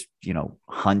 him just,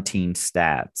 hunting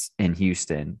stats in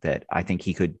Houston that I think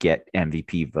he could get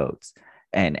MVP votes.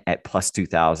 And at plus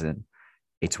 2,000,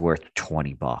 it's worth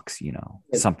 $20,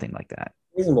 something like that.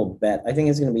 Reasonable bet. I think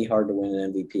it's going to be hard to win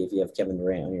an MVP if you have Kevin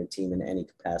Durant on your team in any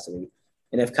capacity.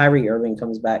 And if Kyrie Irving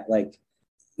comes back, like,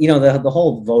 the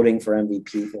whole voting for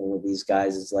MVP thing with these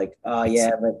guys is like, oh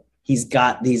yeah, but he's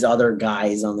got these other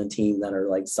guys on the team that are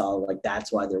like solid. Like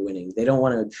that's why they're winning. They don't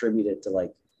want to attribute it to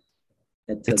like.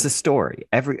 It's a story.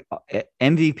 Every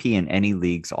MVP in any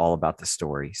league's all about the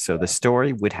story. So the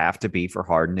story would have to be for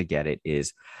Harden to get it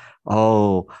is,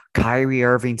 oh, Kyrie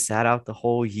Irving sat out the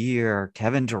whole year.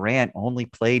 Kevin Durant only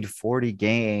played 40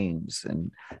 games.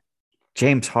 And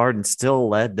James Harden still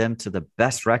led them to the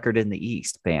best record in the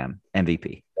East. Bam,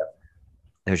 MVP. Yep.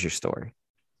 There's your story.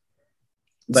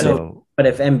 But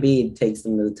if Embiid takes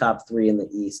them to the top 3 in the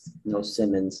East, no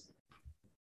Simmons,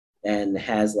 and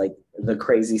has like the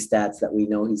crazy stats that we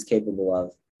know he's capable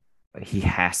of. He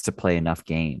has to play enough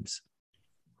games.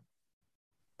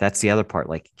 That's the other part.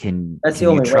 Like, can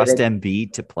you trust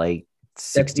Embiid to play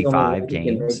 65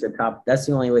 games? That's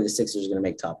the only way the Sixers are going to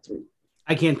make top 3.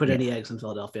 I can't put any eggs in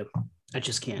Philadelphia. I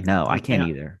just can't. No, I can't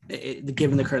either.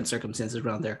 Given the current circumstances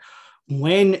around there.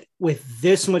 When, with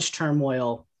this much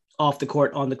turmoil off the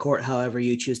court, on the court, however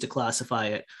you choose to classify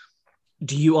it,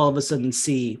 do you all of a sudden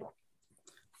see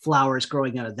flowers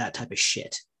growing out of that type of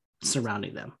shit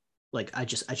surrounding them? Like, I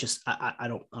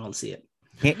don't see it.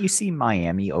 Can't you see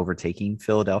Miami overtaking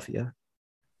Philadelphia?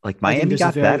 Like Miami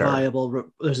got better.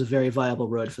 There's a very viable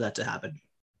road for that to happen.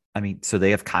 I mean, so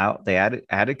they have Kyle. They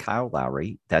added Kyle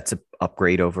Lowry. That's an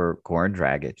upgrade over Goran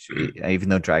Dragic, even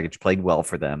though Dragic played well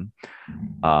for them.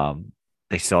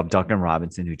 They still have Duncan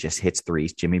Robinson, who just hits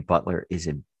threes. Jimmy Butler is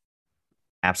an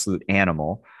absolute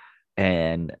animal,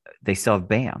 and they still have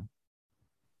Bam.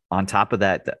 On top of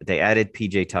that, they added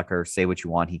PJ Tucker. Say what you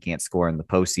want, he can't score in the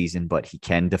postseason, but he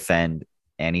can defend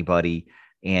anybody,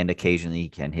 and occasionally he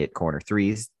can hit corner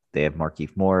threes. They have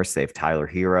Markieff Morris. They have Tyler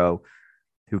Hero,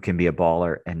 who can be a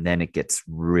baller, and then it gets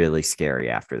really scary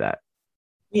after that.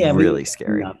 Yeah, really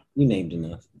scary. You named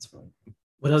enough. It's fine.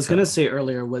 What I was going to say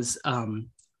earlier was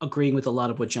agreeing with a lot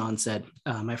of what John said.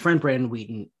 My friend Brandon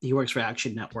Wheaton, he works for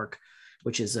Action Network,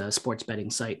 which is a sports betting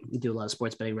site. We do a lot of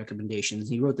sports betting recommendations.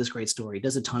 He wrote this great story. He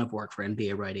does a ton of work for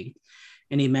NBA writing.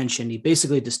 And he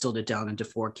basically distilled it down into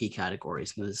 4 key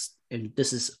categories. And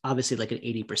this is obviously like an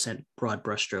 80% broad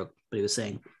brushstroke, but he was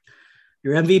saying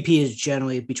your MVP is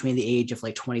generally between the age of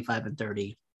like 25 and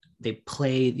 30. They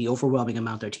play the overwhelming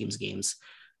amount of their team's games.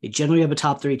 They generally have a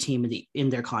top 3 team in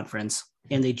their conference,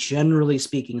 and they generally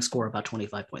speaking score about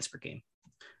 25 points per game.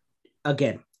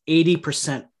 Again,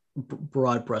 80%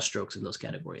 broad brushstrokes in those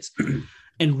categories.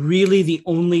 And really the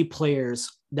only players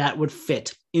that would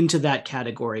fit into that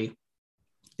category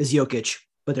is Jokic,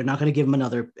 but they're not going to give him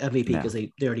another MVP because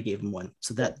they already gave him one.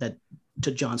 So that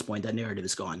to John's point, that narrative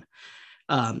is gone.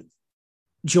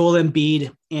 Joel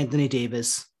Embiid, Anthony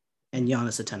Davis, and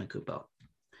Giannis Antetokounmpo.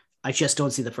 I just don't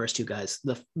see the first two guys.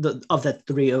 The of that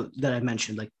three that I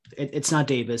mentioned, like it's not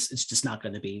Davis. It's just not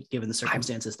going to be given the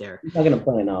circumstances there. He's not going to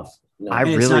play enough. No. I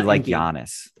really like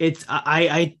Giannis. It's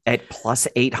I at plus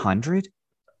 800.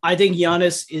 I think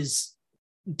Giannis is,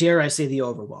 dare I say, the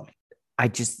overwhelming.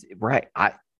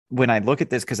 When I look at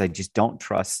this, because I just don't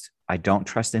trust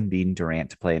Embiid and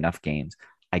Durant to play enough games.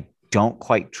 I don't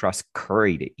quite trust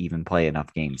Curry to even play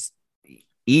enough games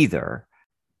either.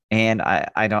 And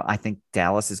I think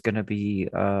Dallas is going to be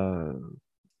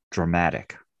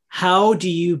dramatic. How do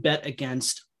you bet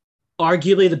against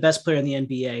arguably the best player in the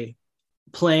NBA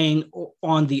playing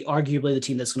on arguably the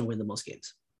team that's going to win the most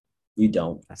games? You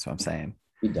don't. That's what I'm saying.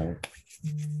 You don't.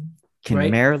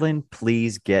 Can Maryland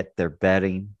please get their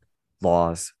betting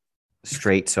laws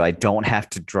straight so I don't have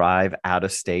to drive out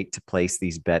of state to place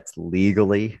these bets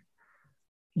legally?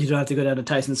 You don't have to go down to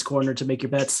Tyson's Corner to make your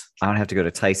bets. I don't have to go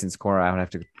to Tyson's Corner. I don't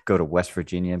have to go to West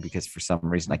Virginia because for some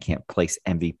reason I can't place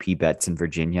MVP bets in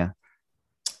Virginia.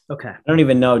 Okay. I don't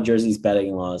even know Jersey's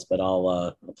betting laws, but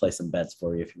I'll play some bets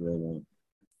for you if you really want.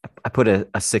 I put a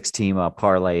 6-team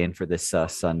parlay in for this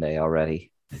Sunday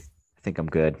already. I think I'm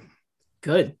good.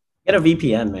 Good. Get a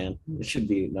VPN, man. It should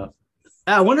be enough.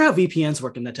 I wonder how VPNs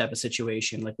work in that type of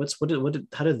situation. Like,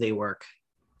 how do they work?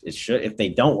 It should. If they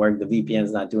don't work, the VPN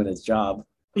is not doing its job.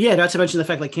 Yeah, not to mention the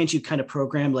fact, like, can't you kind of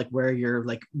program like where you're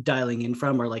like dialing in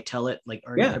from, or like tell it like,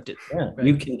 or yeah. Right?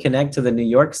 You can connect to the New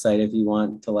York site if you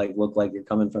want to like look like you're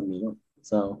coming from New York.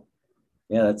 So,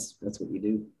 yeah, that's what you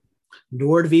do.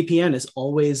 NordVPN is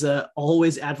always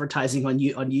advertising on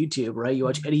YouTube, right? You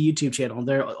watch any YouTube channel,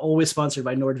 they're always sponsored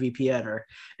by NordVPN or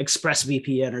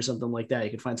ExpressVPN or something like that. You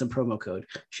can find some promo code.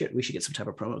 Shit, we should get some type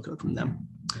of promo code from them.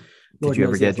 Did you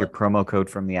ever get your promo code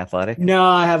from The Athletic? No,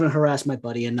 I haven't harassed my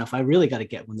buddy enough. I really got to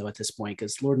get one though at this point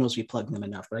because Lord knows we plug them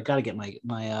enough. But I got to get my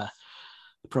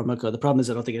promo code. The problem is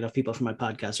I don't think enough people from my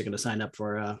podcast are going to sign up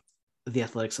for The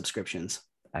Athletic subscriptions.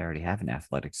 I already have an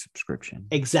Athletic subscription.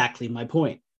 Exactly my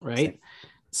point, right?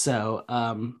 So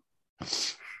I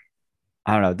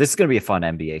don't know. This is going to be a fun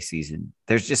NBA season.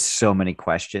 There's just so many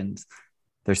questions.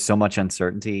 There's so much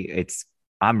uncertainty.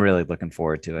 I'm really looking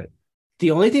forward to it.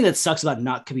 The only thing that sucks about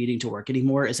not commuting to work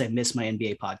anymore is I miss my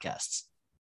NBA podcasts.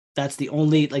 That's the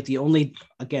only,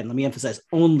 again, let me emphasize,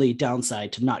 only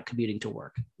downside to not commuting to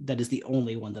work. That is the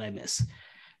only one that I miss.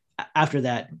 After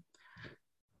that,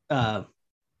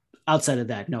 outside of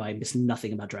that, no, I miss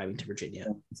nothing about driving to Virginia.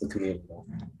 It's a commutable.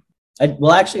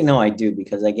 Well, actually, no, I do,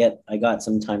 because I got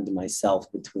some time to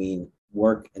myself between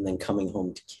work and then coming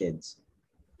home to kids.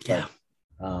 Yeah.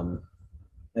 But,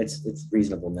 it's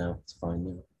reasonable now. It's fine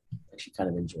now. I should kind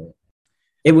of enjoy it.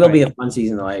 It will be a fun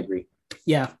season, though. I agree.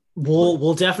 Yeah,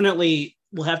 we'll definitely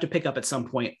have to pick up at some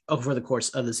point over the course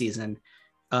of the season.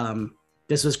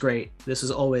 This was great. This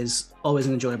was always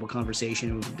an enjoyable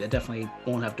conversation. We definitely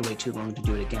won't have to wait too long to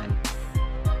do it again.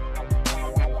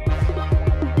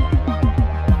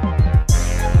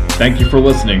 Thank you for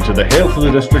listening to the Hail to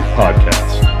the District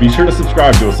podcast. Be sure to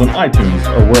subscribe to us on iTunes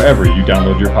or wherever you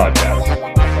download your podcasts.